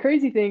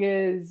crazy thing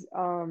is,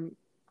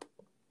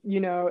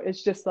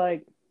 it's just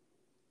like,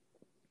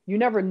 you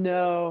never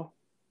know.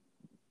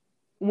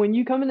 When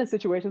you come into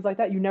situations like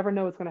that, you never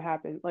know what's going to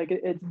happen. Like,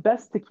 it's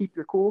best to keep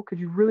your cool, because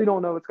you really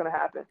don't know what's going to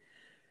happen.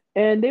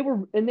 And they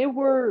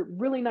were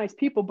really nice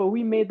people, but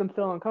we made them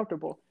feel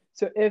uncomfortable.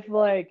 So if,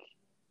 like,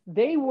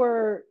 they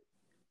were,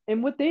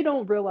 and what they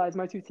don't realize,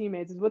 my two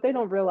teammates, is what they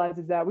don't realize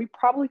is that we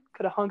probably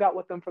could have hung out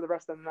with them for the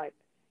rest of the night,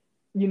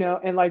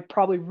 and like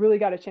probably really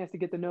got a chance to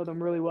get to know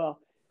them really well,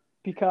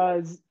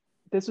 because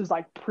this was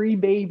like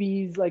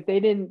pre-babies. Like, they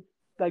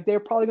were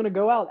probably going to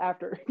go out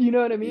after, you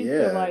know what I mean?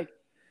 Yeah. So like,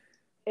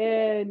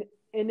 and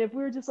if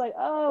we were just like,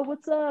 oh,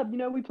 what's up?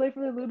 We play for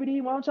the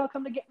Liberty. Why don't y'all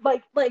come together?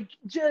 Like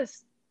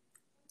just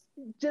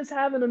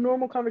having a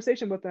normal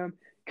conversation with them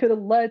could have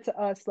led to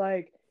us,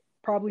 like,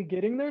 probably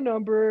getting their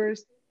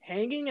numbers,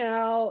 hanging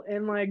out,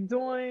 and like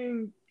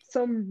doing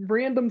some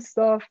random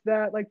stuff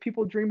that like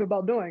people dream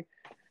about doing.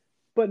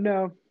 But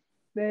no,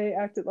 they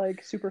acted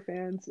like super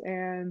fans,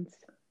 and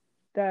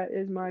that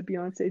is my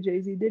Beyonce,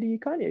 Jay-Z, Diddy,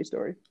 Kanye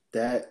story.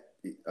 That,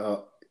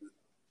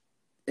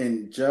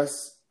 and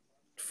just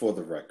for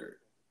the record,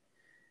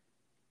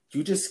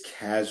 you just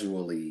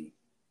casually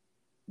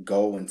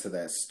go into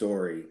that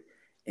story,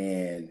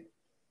 and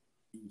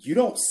you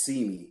don't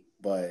see me,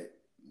 but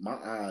my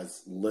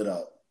eyes lit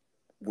up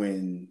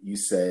when you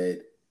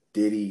said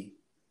Diddy,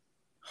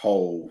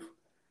 Hove,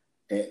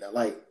 and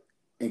like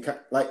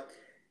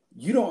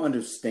you don't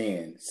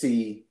understand.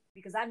 See,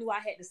 because I knew I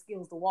had the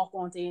skills to walk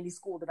on to any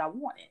school that I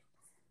wanted.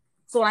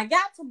 So when I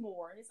got to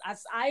Moores,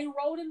 I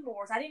enrolled in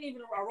Moores. I didn't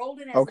even enroll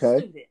in as a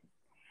student.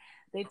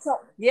 They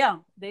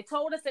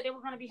told us that they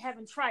were going to be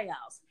having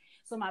tryouts.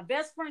 So my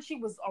best friend, she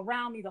was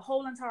around me the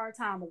whole entire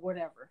time or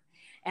whatever.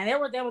 And there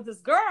was this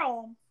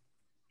girl.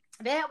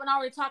 They had been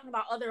already talking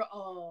about other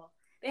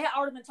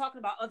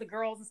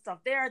girls and stuff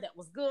there that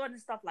was good and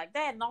stuff like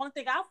that. And the only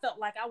thing I felt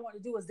like I wanted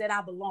to do is that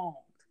I belonged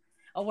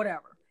or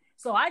whatever.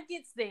 So I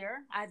gets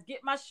there, I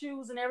get my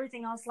shoes and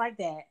everything else like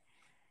that.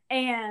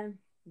 And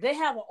they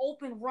have an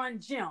open run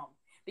gym,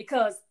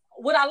 because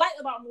what I like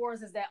about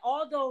Moores is that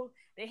although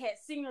they had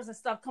seniors and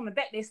stuff coming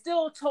back, they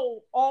still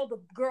told all the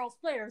girls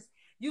players,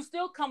 you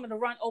still coming to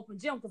run open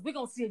gym, because we're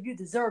going to see if you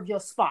deserve your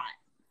spot.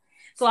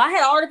 So I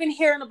had already been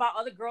hearing about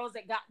other girls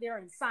that got there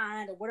and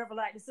signed or whatever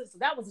like this. So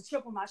that was a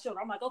chip on my shoulder.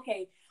 I'm like,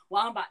 okay,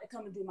 well, I'm about to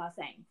come and do my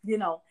thing,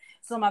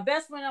 So my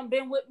best friend done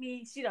been with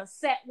me. She done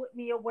sat with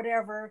me or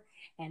whatever.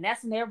 And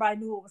that's when everybody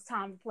knew it was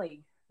time to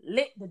play.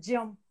 Lit the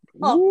gym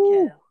up,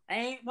 Kev.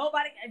 Ain't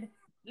nobody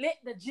lit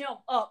the gym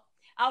up.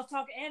 I was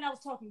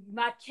talking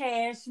my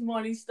cash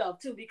money stuff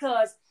too,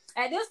 because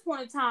at this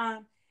point in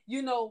time,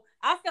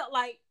 I felt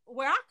like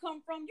where I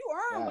come from, you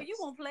earn where you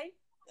gonna play.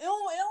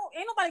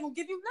 Ain't nobody gonna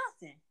give you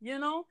nothing,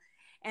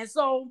 And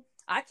so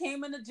I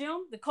came in the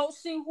gym. The coach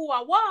seen who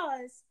I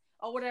was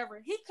or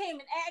whatever. He came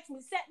and asked me,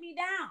 set me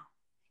down.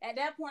 At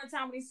that point in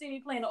time, when he seen me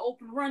playing the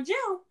open run gym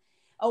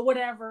or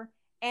whatever.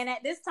 And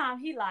at this time,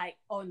 he like,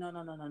 oh,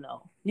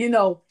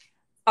 no.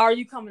 Are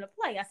you coming to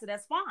play? I said,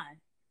 that's fine.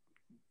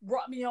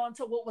 Brought me on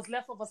to what was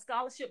left of a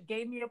scholarship,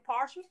 gave me a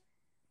partial.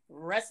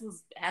 Rest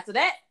was after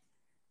that.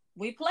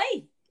 We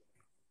played.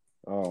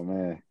 Oh,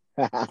 man.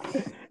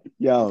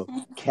 Yo,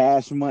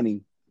 cash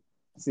money.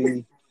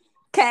 See?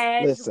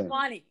 Cash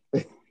money.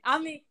 I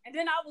mean, and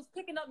then I was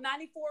picking up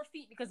 94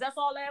 feet because that's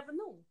all I ever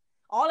knew.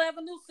 All I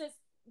ever knew since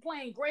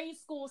playing grade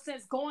school,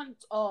 since going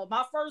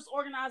my first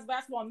organized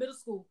basketball in middle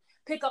school,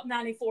 pick up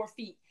 94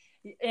 feet.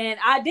 And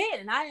I did.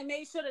 And I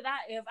made sure that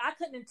if I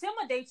couldn't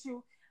intimidate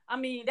you, I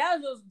mean, that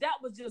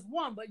was just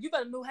one, but you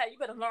better learn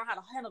how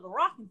to handle the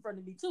rock in front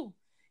of me too,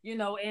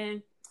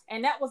 and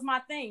that was my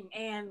thing.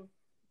 And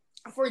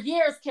for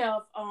years,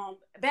 Kev,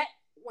 back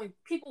when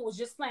people was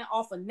just playing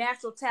off of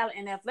natural talent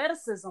and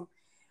athleticism,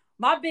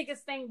 my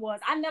biggest thing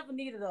was I never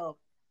needed I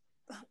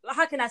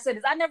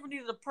never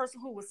needed a person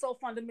who was so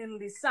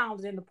fundamentally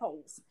sound in the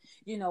post.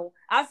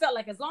 I felt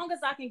like as long as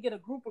I can get a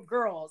group of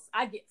girls,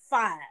 I get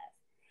 5.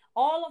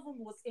 All of them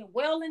was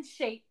well in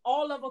shape.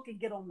 All of them can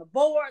get on the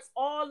boards.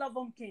 All of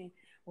them can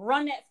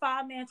run that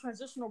 5-man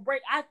transitional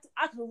break. I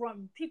could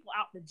run people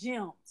out the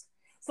gyms.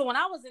 So when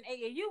I was in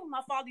AAU,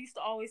 my father used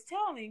to always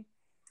tell me,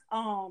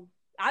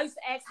 I used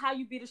to ask how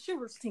you beat a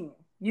shooter's team.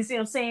 You see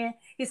what I'm saying?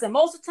 He said,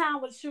 most of the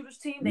time with a shooter's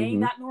team, they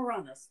ain't got no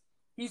runners.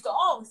 He used to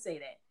always say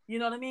that. You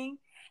know what I mean?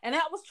 And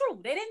that was true.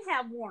 They didn't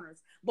have Warners.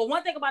 But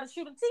one thing about a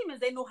shooting team is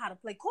they know how to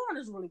play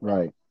corners really well.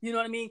 Right. You know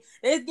what I mean?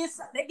 They get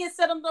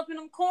set them up in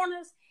them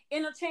corners,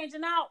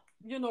 interchanging out,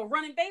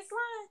 running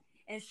baseline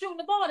and shooting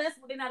the ball. That's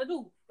what they know how to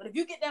do. But if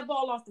you get that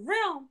ball off the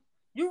rim,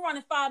 you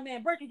running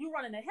 5-man break and you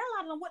running the hell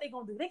out of them, what they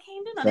going to do? They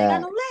can't do nothing. They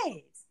got no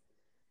legs.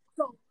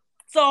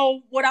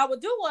 So what I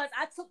would do was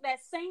I took that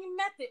same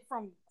method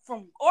from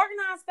from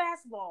organized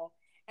basketball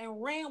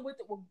and ran with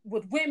it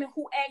with women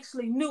who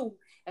actually knew,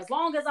 as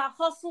long as I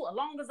hustle, as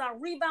long as I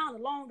rebound,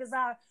 as long as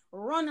I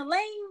run the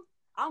lane,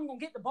 I'm gonna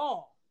get the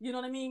ball. You know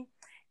what I mean?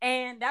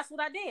 And that's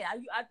what I did.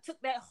 I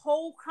took that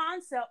whole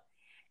concept,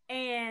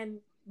 and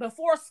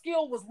before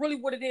skill was really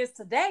what it is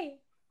today,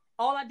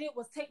 all I did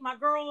was take my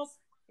girls.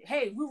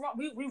 Hey,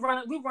 we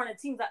run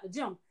teams at the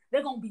gym.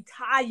 They're gonna be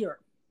tired,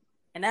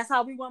 and that's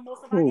how we won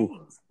most of our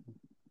games.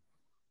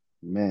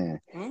 Man,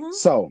 mm-hmm.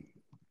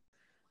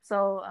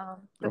 So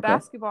the Okay.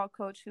 basketball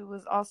coach, who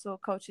was also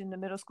coaching the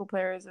middle school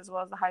players as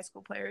well as the high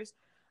school players,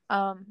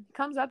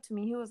 comes up to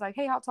me. He was like,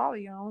 "Hey, how tall are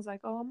you?" And I was like,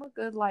 "Oh, I'm a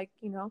good, like,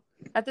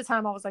 at the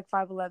time I was like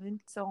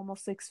 5'11", so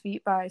almost 6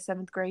 feet by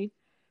 7th grade."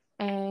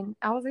 And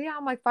I was like, "Yeah,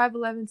 I'm like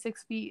 5'11",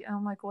 6 feet." And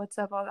I'm like, "What's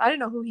up?" I didn't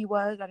know who he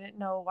was. I didn't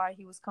know why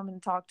he was coming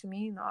to talk to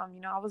me.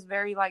 I was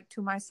very like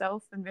to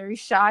myself and very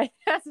shy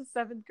as a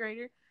 7th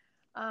grader.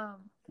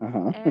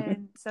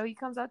 And so he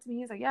comes up to me.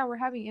 He's like, "Yeah, we're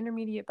having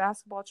intermediate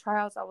basketball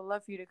tryouts. I would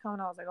love for you to come."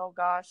 And I was like, "Oh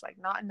gosh, like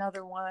not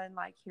another one.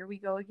 Like here we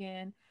go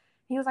again."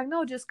 He was like,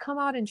 "No, just come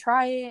out and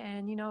try it.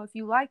 And if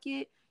you like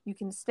it, you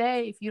can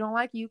stay. If you don't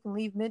like it, you can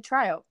leave mid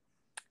tryout."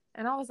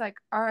 And I was like,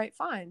 "All right,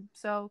 fine."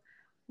 So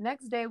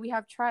next day we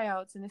have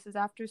tryouts, and this is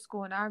after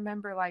school. And I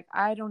remember, like,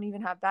 I don't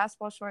even have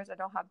basketball shorts. I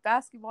don't have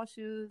basketball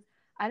shoes.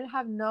 I didn't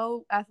have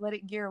no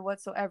athletic gear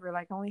whatsoever.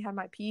 Like I only had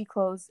my PE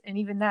clothes, and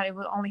even that, it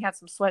only had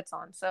some sweats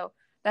on. So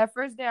that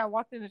first day I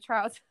walked into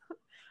tryouts,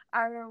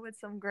 I remember with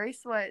some gray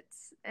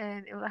sweats,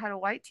 and I had a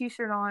white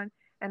t-shirt on,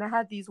 and I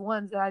had these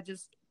ones that I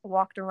just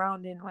walked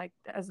around in like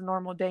as a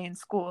normal day in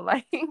school.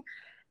 Like,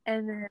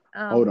 and then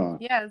Hold on.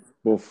 yes,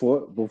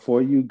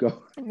 Before you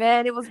go,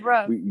 man, it was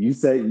rough. you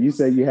said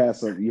you had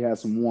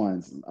some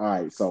ones. All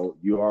right, so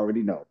you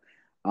already know.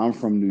 I'm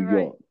from New Right.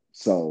 York,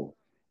 so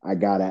I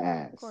gotta Of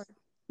ask: course.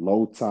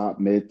 low top,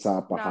 mid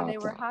top, or No, high they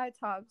were top? high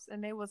tops,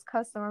 and they was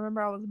custom. I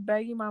remember I was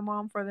begging my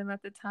mom for them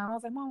at the time. I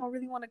was like, "Mom, I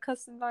really want to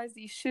customize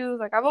these shoes."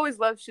 Like I've always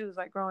loved shoes,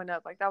 like growing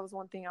up. Like that was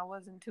one thing I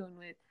was in tune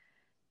with.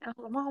 And I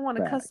was like, "Mom, I want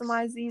to Facts.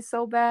 customize these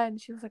so bad." And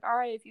she was like, "All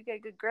right, if you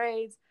get good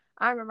grades."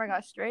 I remember I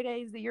got straight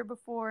A's the year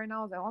before, and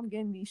I was like, "Oh, I'm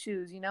getting these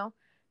shoes," And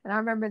I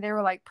remember they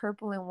were like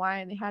purple and white,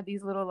 and they had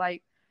these little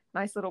like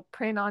nice little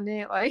print on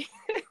it, like.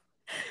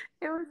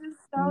 It was just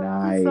so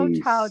Nice.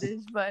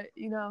 childish, but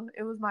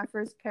it was my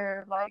first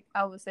pair of, like,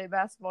 I would say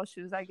basketball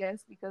shoes, I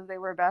guess, because they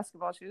were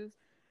basketball shoes.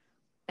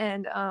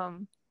 And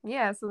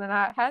yeah, so then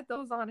I had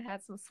those on,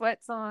 had some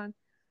sweats on,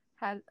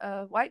 had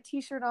a white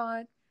t-shirt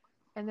on,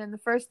 and then the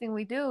first thing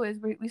we do is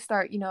we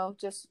start,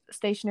 just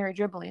stationary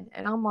dribbling.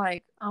 And I'm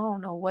like, I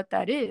don't know what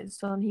that is.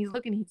 So then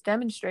he's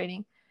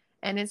demonstrating.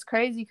 And it's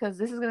crazy because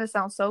this is going to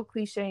sound so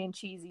cliche and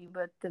cheesy,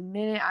 but the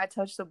minute I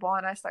touch the ball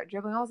and I start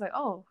dribbling, I was like,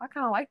 oh, I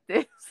kind of like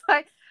this.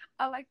 Like,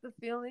 I like the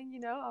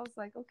feeling, I was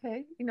like,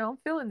 okay, I'm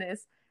feeling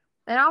this.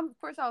 And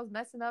of course, I was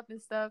messing up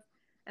and stuff.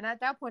 And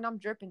at that point, I'm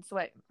dripping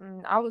sweat.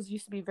 And I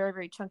used to be very,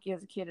 very chunky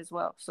as a kid as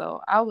well.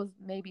 So I was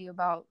maybe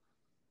about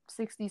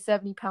 60,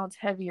 70 pounds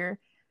heavier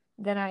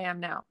than I am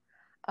now.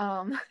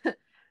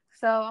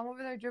 So I'm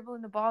over there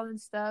dribbling the ball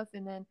and stuff.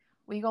 And then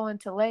we go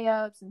into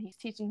layups, and he's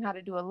teaching how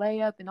to do a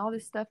layup and all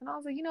this stuff. And I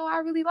was like, I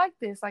really like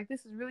this. Like,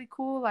 this is really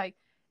cool. Like,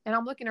 and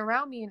I'm looking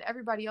around me, and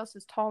everybody else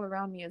is tall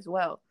around me as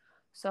well.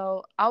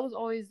 So I was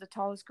always the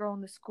tallest girl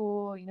in the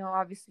school.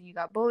 Obviously you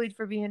got bullied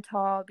for being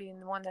tall, being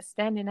the one that's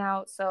standing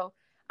out. So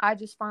I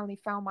just finally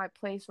found my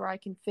place where I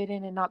can fit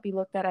in and not be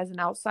looked at as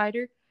an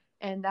outsider.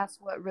 And that's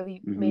what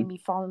really made me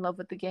fall in love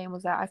with the game,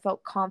 was that I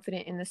felt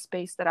confident in the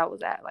space that I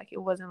was at. Like, it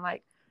wasn't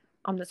like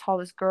I'm the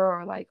tallest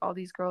girl, or like all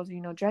these girls,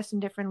 dressing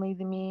differently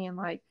than me. And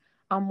like,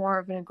 I'm more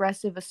of an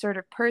aggressive,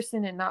 assertive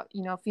person, and not,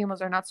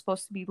 females are not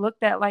supposed to be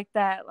looked at like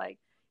that. Like,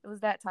 it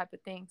was that type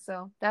of thing.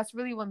 So that's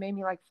really what made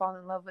me like fall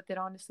in love with it.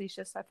 Honestly, it's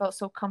just, I felt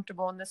so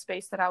comfortable in the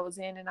space that I was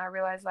in. And I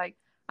realized like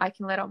I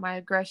can let out my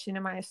aggression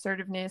and my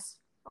assertiveness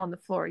on the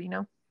floor,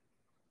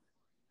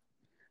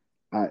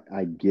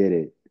 I get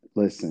it.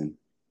 Listen,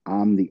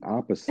 I'm the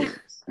opposite.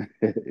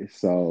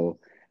 So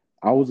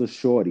I was a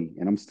shorty,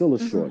 and I'm still a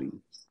shorty,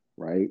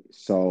 right?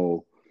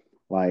 So,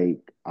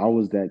 like, I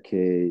was that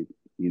kid,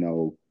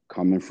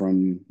 coming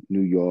from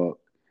New York.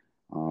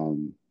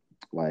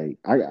 Like,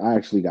 I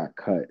actually got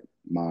cut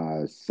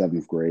my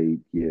 7th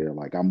grade year.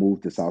 Like, I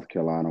moved to South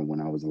Carolina when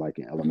I was like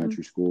in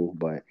elementary school,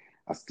 but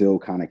I still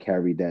kind of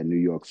carried that New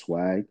York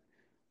swag.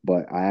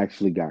 But I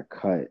actually got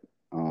cut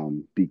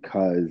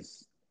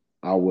because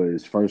I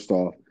was, first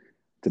off,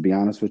 to be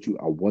honest with you,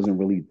 I wasn't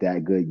really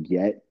that good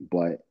yet,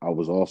 but I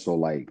was also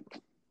like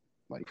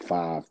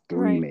 5'3",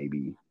 Right.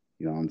 maybe.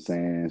 You know what I'm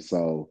saying?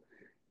 So,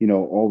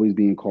 always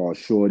being called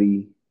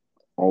shorty,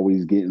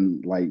 always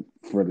getting like,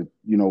 for the,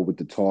 with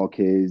the tall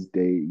kids,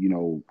 they,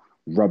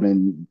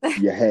 rubbing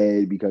your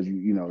head because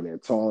they're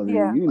taller than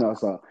Yeah. you,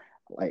 so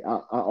like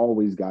I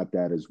always got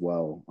that as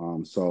well.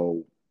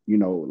 So,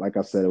 like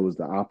I said, it was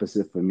the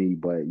opposite for me,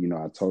 but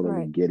I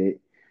totally Right. get it.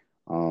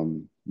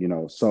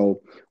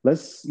 So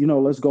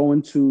let's go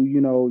into,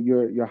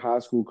 your high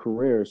school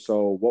career.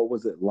 So what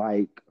was it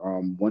like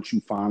once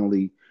you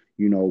finally,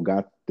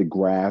 got the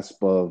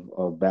grasp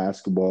of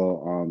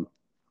basketball.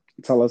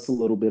 Tell us a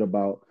little bit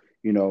about,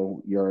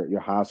 your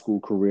high school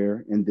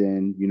career, and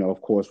then,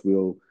 of course,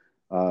 we'll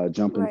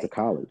jump into Right.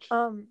 college.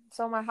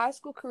 So my high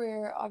school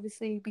career,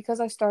 obviously, because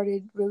I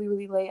started really,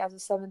 really late as a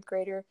seventh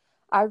grader,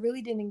 I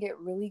really didn't get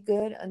really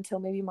good until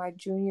maybe my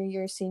junior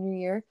year, senior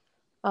year.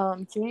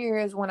 Junior year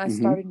is when I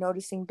started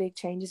noticing big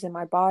changes in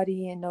my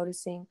body and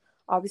noticing,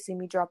 obviously,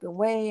 me dropping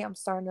weight. I'm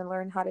starting to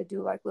learn how to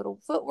do like little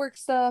footwork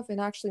stuff and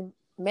actually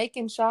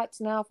making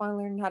shots now.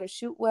 Finally learning how to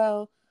shoot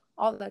well,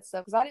 all that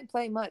stuff. Because I didn't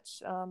play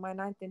much my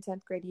ninth and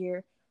 10th grade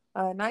year.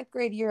 Ninth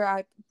grade year,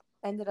 I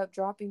ended up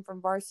dropping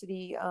from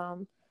varsity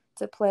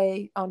to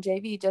play on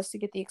JV just to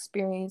get the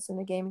experience and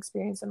the game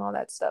experience and all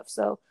that stuff.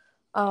 So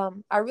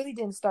I really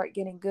didn't start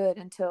getting good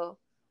until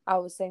I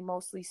would say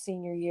mostly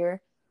senior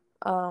year.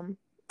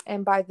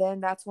 And by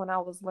then, that's when I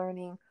was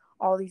learning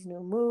all these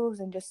new moves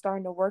and just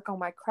starting to work on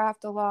my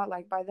craft a lot.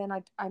 Like by then,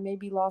 I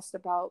maybe lost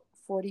about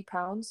 40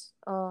 pounds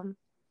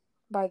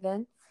by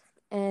then.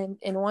 And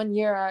in 1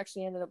 year, I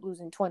actually ended up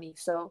losing 20.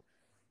 So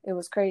it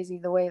was crazy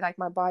the way like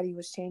my body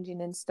was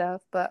changing and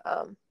stuff. But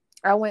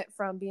I went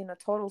from being a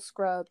total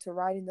scrub to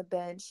riding the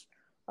bench,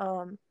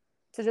 to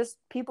just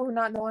people who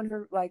not knowing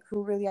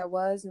who really I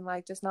was and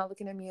like just not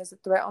looking at me as a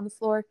threat on the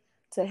floor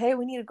to, hey,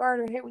 we need a guard,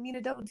 or hey, we need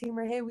a double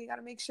teamer, hey, we got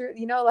to make sure,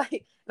 like,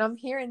 and I'm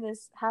hearing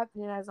this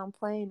happening as I'm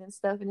playing and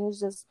stuff. And it was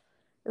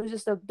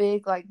just a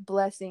big like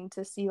blessing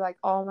to see like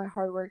all my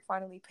hard work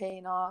finally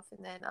paying off.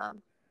 And then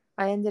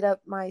I ended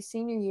up my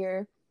senior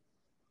year,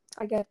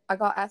 I got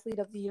athlete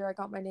of the year. I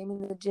got my name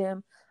in the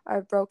gym.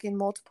 I've broken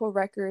multiple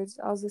records.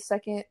 I was the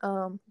second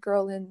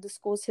girl in the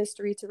school's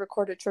history to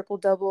record a triple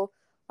double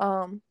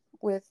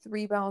with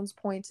rebounds,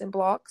 points, and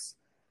blocks.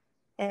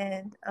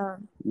 And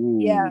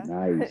yeah,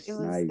 Nice, it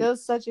nice.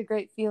 was such a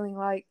great feeling.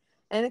 Like,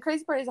 and the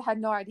crazy part is I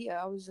had no idea.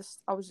 I was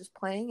just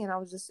playing and I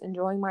was just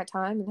enjoying my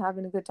time and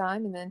having a good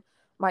time. And then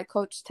my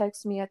coach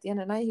texted me at the end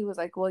of the night. He was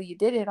like, "Well, you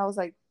did it." I was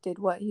like, "Did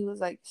what?" He was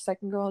like,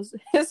 "Second girl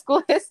in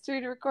school history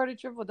to record a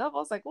triple double."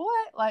 I was like,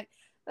 "What?" Like,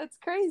 that's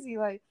crazy.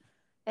 Like,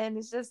 and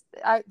it's just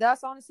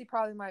that's honestly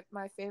probably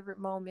my favorite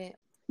moment.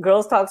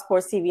 Girls Talk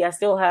Sports TV. I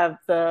still have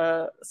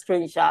the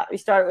screenshot. We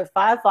started with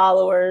 5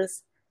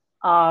 followers,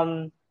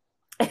 and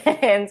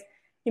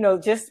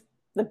just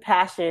the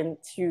passion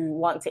to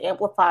want to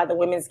amplify the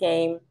women's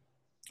game,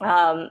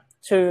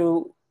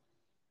 to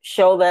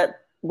show that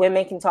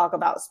women can talk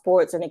about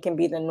sports and it can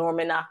be the norm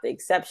and not the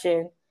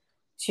exception,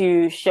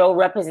 to show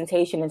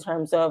representation in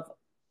terms of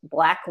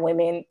Black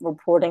women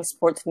reporting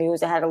sports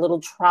news. I had a little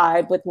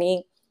tribe with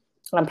me,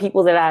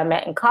 people that I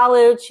met in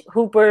college,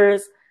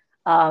 hoopers,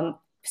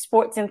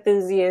 sports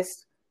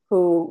enthusiasts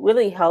who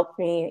really helped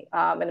me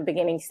in the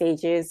beginning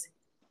stages,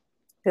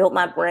 build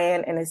my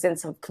brand in a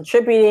sense of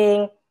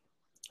contributing,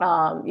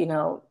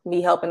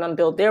 me helping them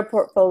build their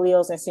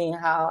portfolios and seeing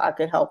how I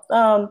could help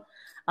them.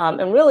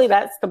 And really,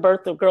 that's the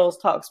birth of Girls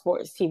Talk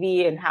Sports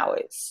TV and how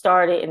it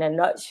started in a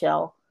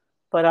nutshell.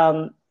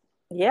 But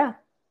yeah.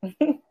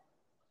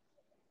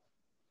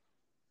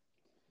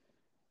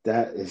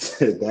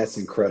 That's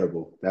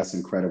incredible. That's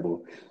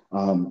incredible.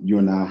 You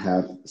and I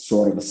have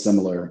sort of a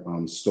similar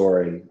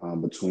story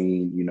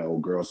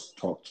between, Girls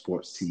Talk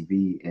Sports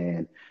TV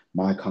and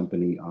my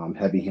company,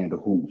 Heavy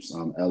Handle Hoops,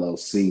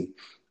 LLC.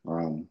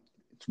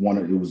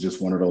 It was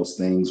just one of those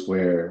things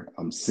where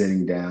I'm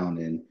sitting down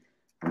and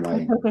I'm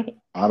like,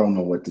 I don't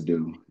know what to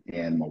do.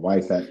 And my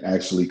wife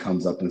actually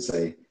comes up and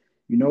say,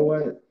 "You know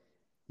what?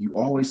 You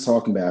always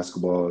talking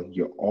basketball.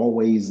 You're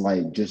always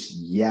like just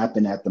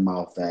yapping at the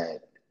mouth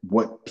at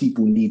what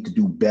people need to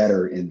do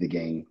better in the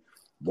game.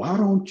 Why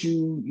don't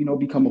you,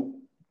 become a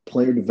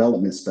player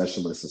development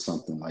specialist or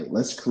something? Like,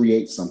 let's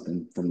create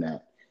something from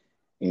that."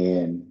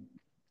 And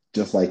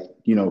just like,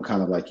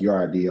 kind of like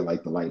your idea,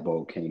 like the light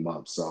bulb came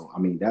up. So, I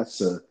mean,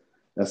 that's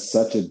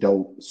such a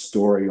dope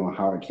story on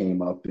how it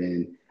came up.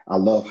 And I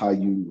love how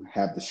you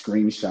have the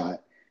screenshot,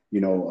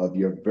 of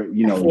your,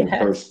 your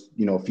first,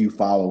 few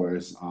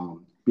followers,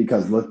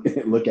 because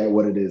look at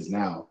what it is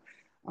now.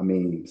 I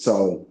mean,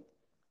 so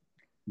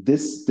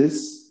this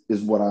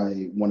is what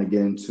I want to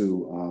get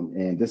into,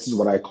 and this is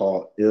what I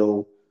call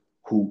ill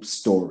hoop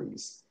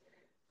stories.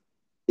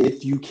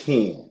 If you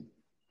can,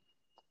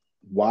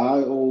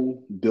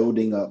 while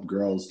building up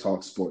Girls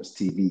Talk Sports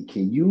TV,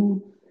 can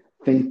you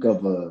think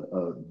of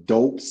a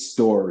dope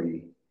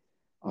story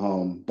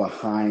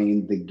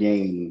behind the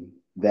game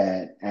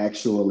that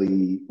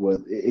actually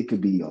was? It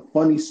could be a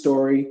funny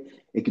story.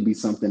 It could be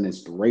something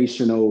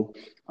inspirational.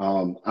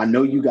 I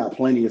know you got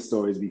plenty of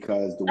stories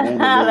because the one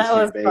that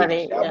was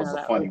funny. That was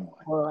a funny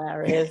one.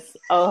 Hilarious.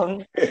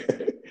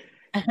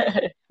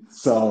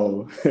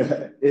 So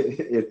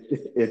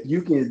if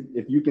you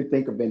can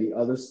think of any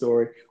other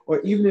story,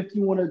 or even if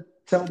you want to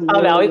tell the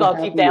no, we're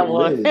gonna keep that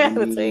one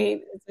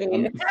between.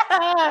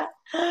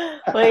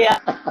 But yeah,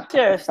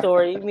 share a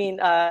story. I mean,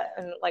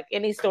 like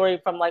any story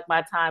from like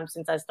my time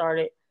since I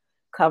started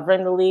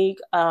covering the league,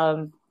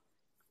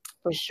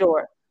 for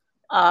sure.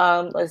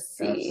 Let's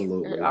see.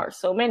 Absolutely. There are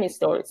so many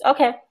stories.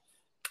 Okay.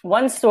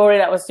 One story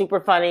that was super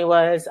funny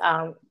was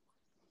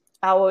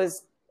I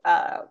was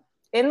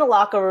in the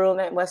locker room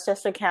at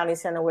Westchester County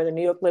Center where the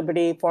New York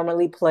Liberty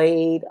formerly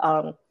played.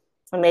 And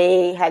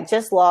they had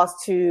just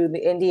lost to the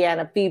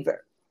Indiana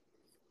Fever.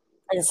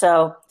 And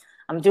so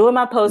I'm doing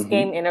my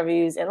post-game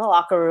interviews in the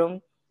locker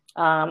room.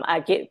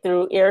 I get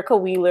through Erica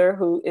Wheeler,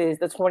 who is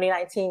the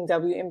 2019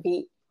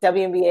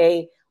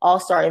 WNBA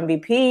All-Star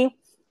MVP.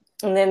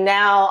 And then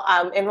now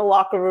I'm in the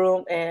locker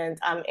room and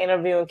I'm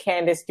interviewing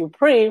Candace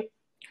Dupree,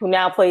 who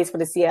now plays for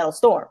the Seattle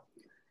Storm.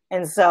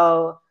 And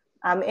so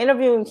I'm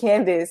interviewing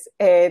Candace,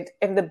 and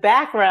in the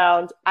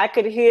background, I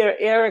could hear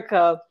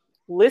Erica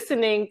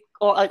listening,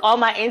 or like on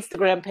my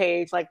Instagram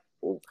page, like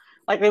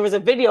there was a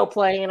video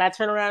playing, and I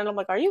turn around and I'm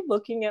like, "Are you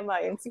looking at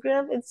my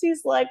Instagram?" And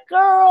she's like,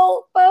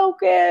 "Girl,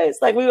 focus!"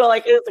 Like we were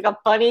like, it was like a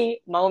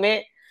funny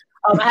moment.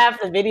 I have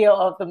the video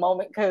of the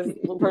moment because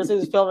the person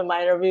who's filming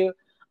my interview.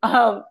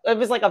 It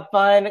was like a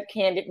fun,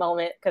 candid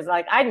moment because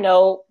like I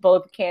know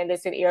both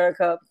Candace and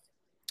Erica.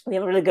 We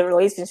have a really good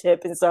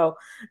relationship. And so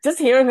just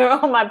hearing her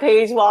on my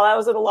page while I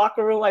was in the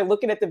locker room, like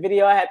looking at the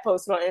video I had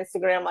posted on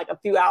Instagram like a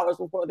few hours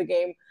before the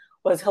game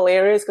was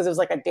hilarious because it was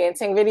like a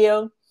dancing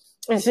video.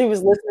 And she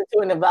was listening to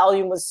it and the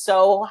volume was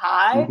so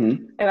high.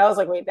 And I was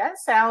like, wait, that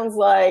sounds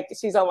like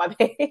she's on my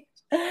page.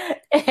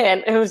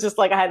 And it was just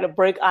like I had to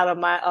break out of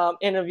my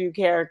interview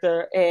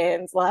character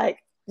and like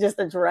just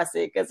address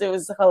it because it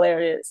was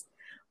hilarious.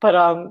 But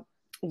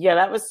yeah,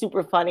 that was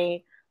super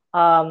funny.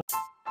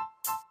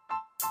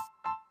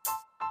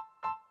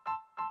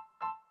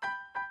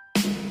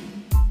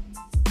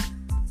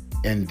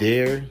 And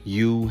there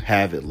you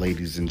have it,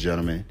 ladies and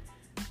gentlemen.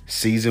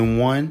 Season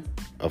 1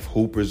 of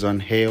Hoopers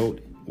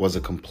Unhailed was a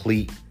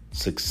complete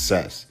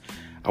success.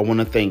 I want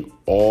to thank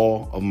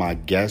all of my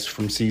guests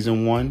from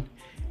Season 1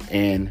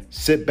 and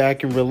sit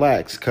back and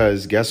relax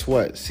because guess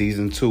what?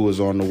 Season 2 is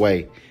on the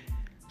way.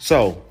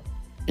 So,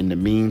 in the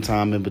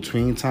meantime, in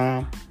between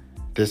time,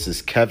 this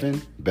is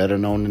Kevin, better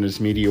known in this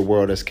media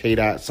world as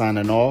K-Dot,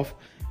 signing off.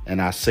 And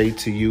I say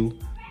to you,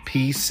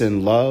 peace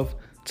and love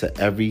to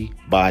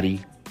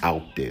everybody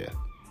out there.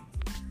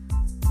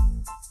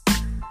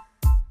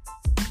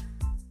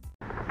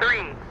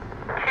 3,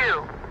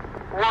 2,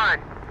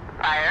 1,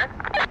 fire.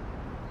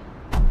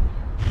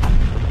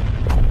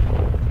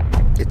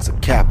 It's a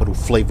Capital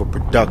Flavor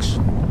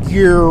production.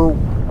 Yeah.